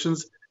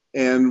situations.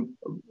 And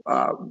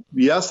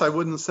yes, I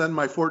wouldn't send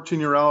my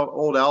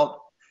 14-year-old out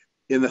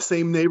in the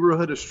same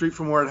neighborhood, a street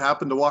from where it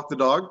happened, to walk the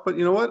dog. But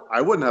you know what?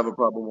 I wouldn't have a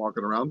problem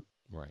walking around.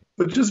 Right.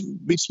 But just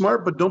be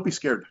smart, but don't be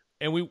scared.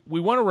 And we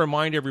want to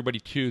remind everybody,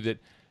 too, that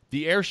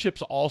the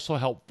airships also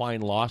help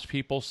find lost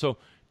people. So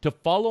to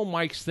follow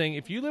Mike's thing,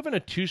 if you live in a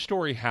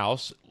 2-story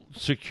house,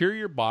 secure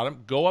your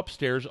bottom, go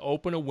upstairs,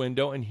 open a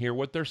window, and hear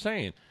what they're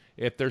saying.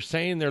 If they're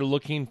saying they're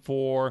looking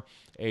for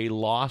a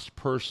lost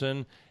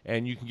person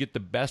and you can get the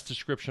best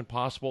description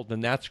possible, then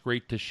that's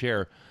great to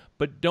share.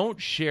 But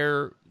don't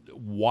share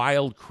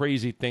wild,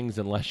 crazy things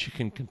unless you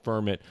can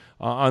confirm it.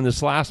 On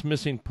this last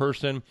missing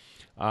person,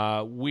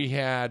 we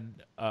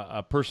had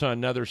a person on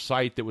another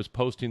site that was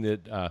posting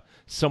that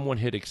someone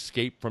had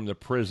escaped from the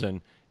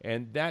prison,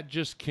 and that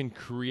just can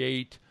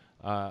create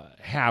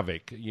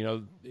havoc,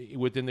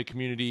 within the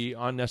community,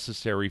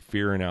 unnecessary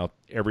fear and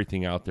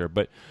everything out there.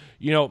 But,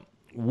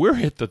 we're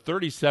at the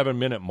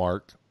 37-minute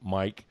mark,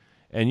 Mike,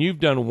 and you've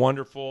done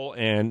wonderful,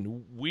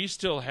 and we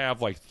still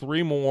have like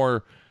 3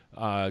 more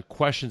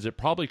questions that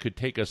probably could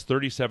take us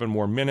 37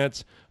 more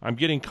minutes. I'm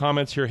getting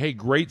comments here. Hey,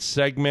 great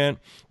segment.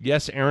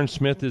 Yes, Aaron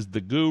Smith is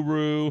the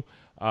guru.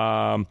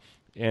 And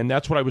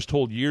that's what I was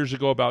told years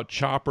ago about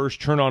choppers.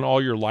 Turn on all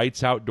your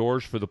lights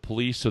outdoors for the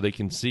police so they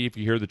can see if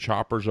you hear the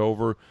choppers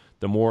over,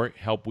 the more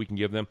help we can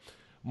give them.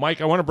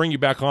 Mike, I want to bring you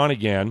back on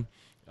again,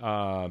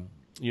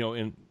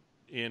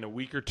 in a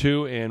week or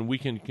two, and we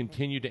can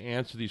continue to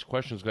answer these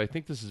questions because I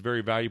think this is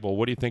very valuable.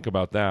 What do you think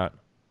about that?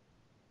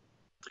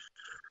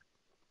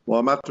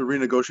 Well, I'm about to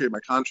renegotiate my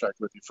contract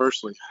with you,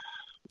 firstly.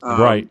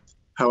 Right.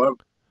 However,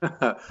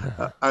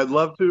 I'd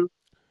love to.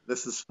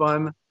 This is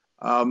fun.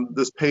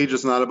 This page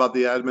is not about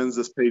the admins.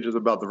 This page is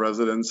about the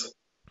residents.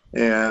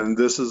 And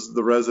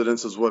the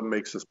residents is what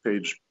makes this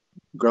page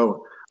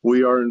grow.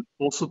 We are in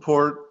full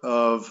support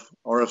of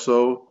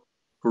RSO,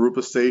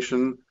 Garupa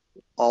Station,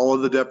 all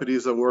of the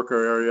deputies that work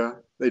our area.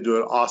 They do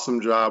an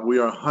awesome job. We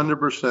are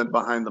 100%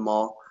 behind them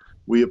all.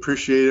 We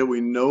appreciate it.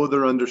 We know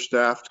they're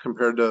understaffed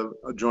compared to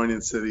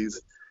adjoining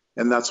cities.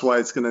 And that's why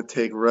it's going to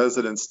take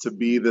residents to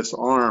be this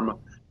arm.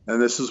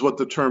 And this is what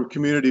the term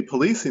community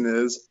policing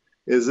is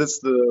it's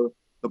the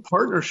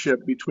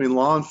partnership between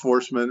law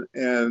enforcement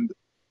and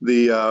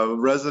the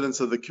residents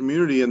of the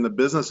community and the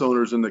business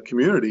owners in the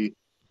community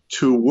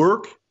to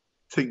work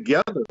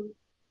together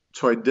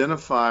to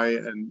identify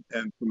and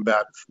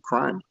combat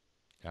crime.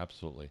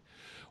 Absolutely.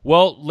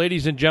 Well,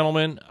 ladies and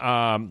gentlemen,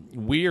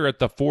 we are at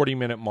the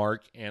 40-minute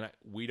mark, and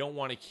we don't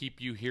want to keep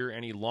you here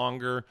any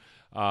longer.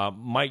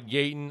 Mike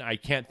Gaytan, I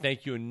can't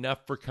thank you enough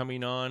for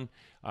coming on.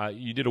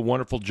 You did a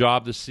wonderful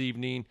job this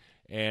evening,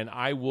 and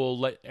I will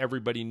let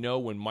everybody know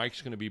when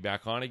Mike's going to be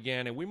back on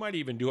again, and we might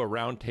even do a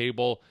round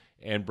table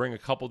and bring a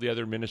couple of the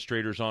other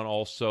administrators on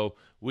also.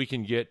 We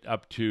can get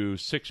up to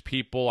 6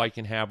 people I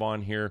can have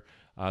on here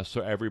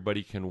so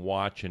everybody can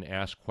watch and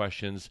ask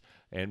questions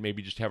and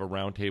maybe just have a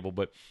round table.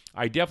 But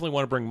I definitely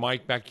want to bring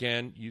Mike back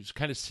in. You just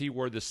kind of see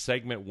where this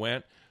segment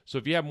went. So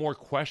if you have more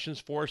questions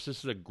for us, this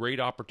is a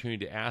great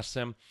opportunity to ask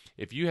them.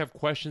 If you have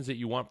questions that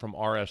you want from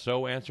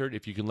RSO answered,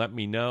 if you can let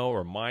me know,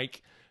 or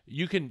Mike,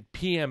 you can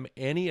PM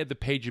any of the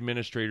page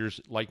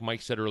administrators. Like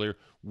Mike said earlier,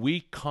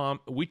 we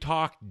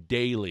talk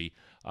daily,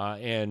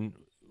 and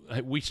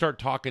we start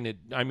talking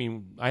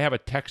I have a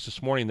text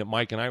this morning that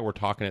Mike and I were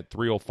talking at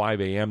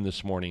 3:05 a.m.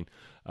 this morning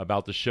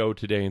about the show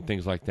today and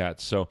things like that.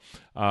 So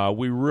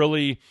we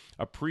really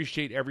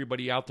appreciate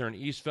everybody out there in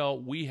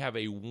Eastvale. We have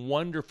a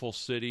wonderful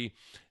city.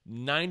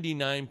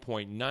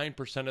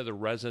 99.9% of the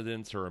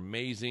residents are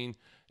amazing.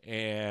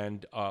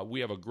 And we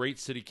have a great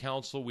city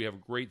council, we have a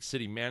great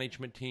city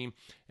management team,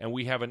 and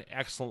we have an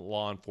excellent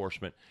law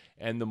enforcement.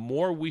 And the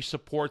more we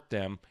support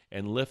them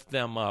and lift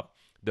them up,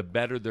 the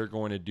better they're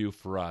going to do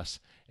for us.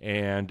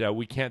 And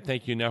we can't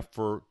thank you enough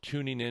for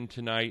tuning in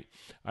tonight.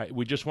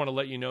 We just want to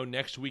let you know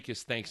next week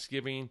is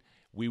Thanksgiving.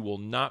 We will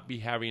not be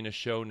having a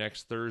show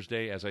next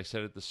Thursday, as I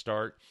said at the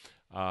start.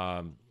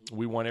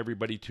 We want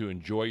everybody to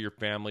enjoy your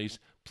families.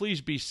 Please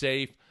be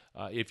safe.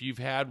 If you've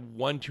had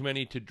one too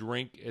many to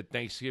drink at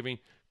Thanksgiving,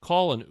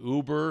 call an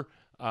Uber.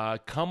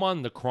 Come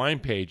on the crime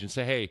page and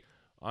say, hey,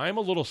 I'm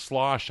a little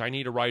slosh. I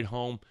need a ride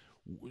home.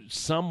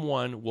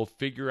 Someone will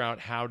figure out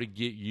how to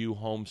get you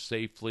home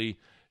safely.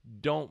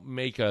 Don't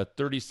make a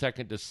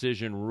 30-second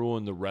decision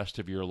ruin the rest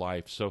of your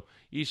life. So,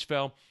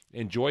 Eastvale,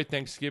 enjoy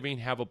Thanksgiving.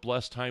 Have a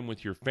blessed time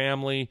with your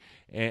families,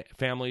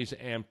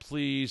 and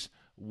please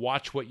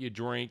watch what you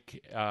drink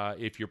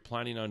if you're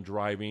planning on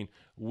driving.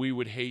 We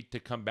would hate to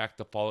come back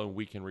the following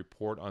week and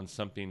report on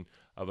something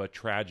of a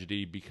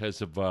tragedy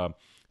because of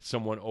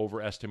someone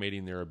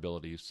overestimating their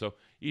abilities. So,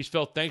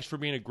 Eastvale, thanks for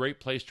being a great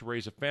place to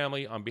raise a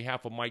family. On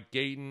behalf of Mike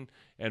Gaytan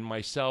and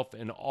myself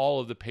and all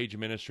of the page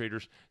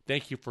administrators,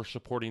 thank you for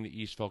supporting the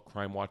Eastvale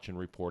Crime Watch and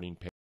Reporting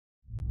page.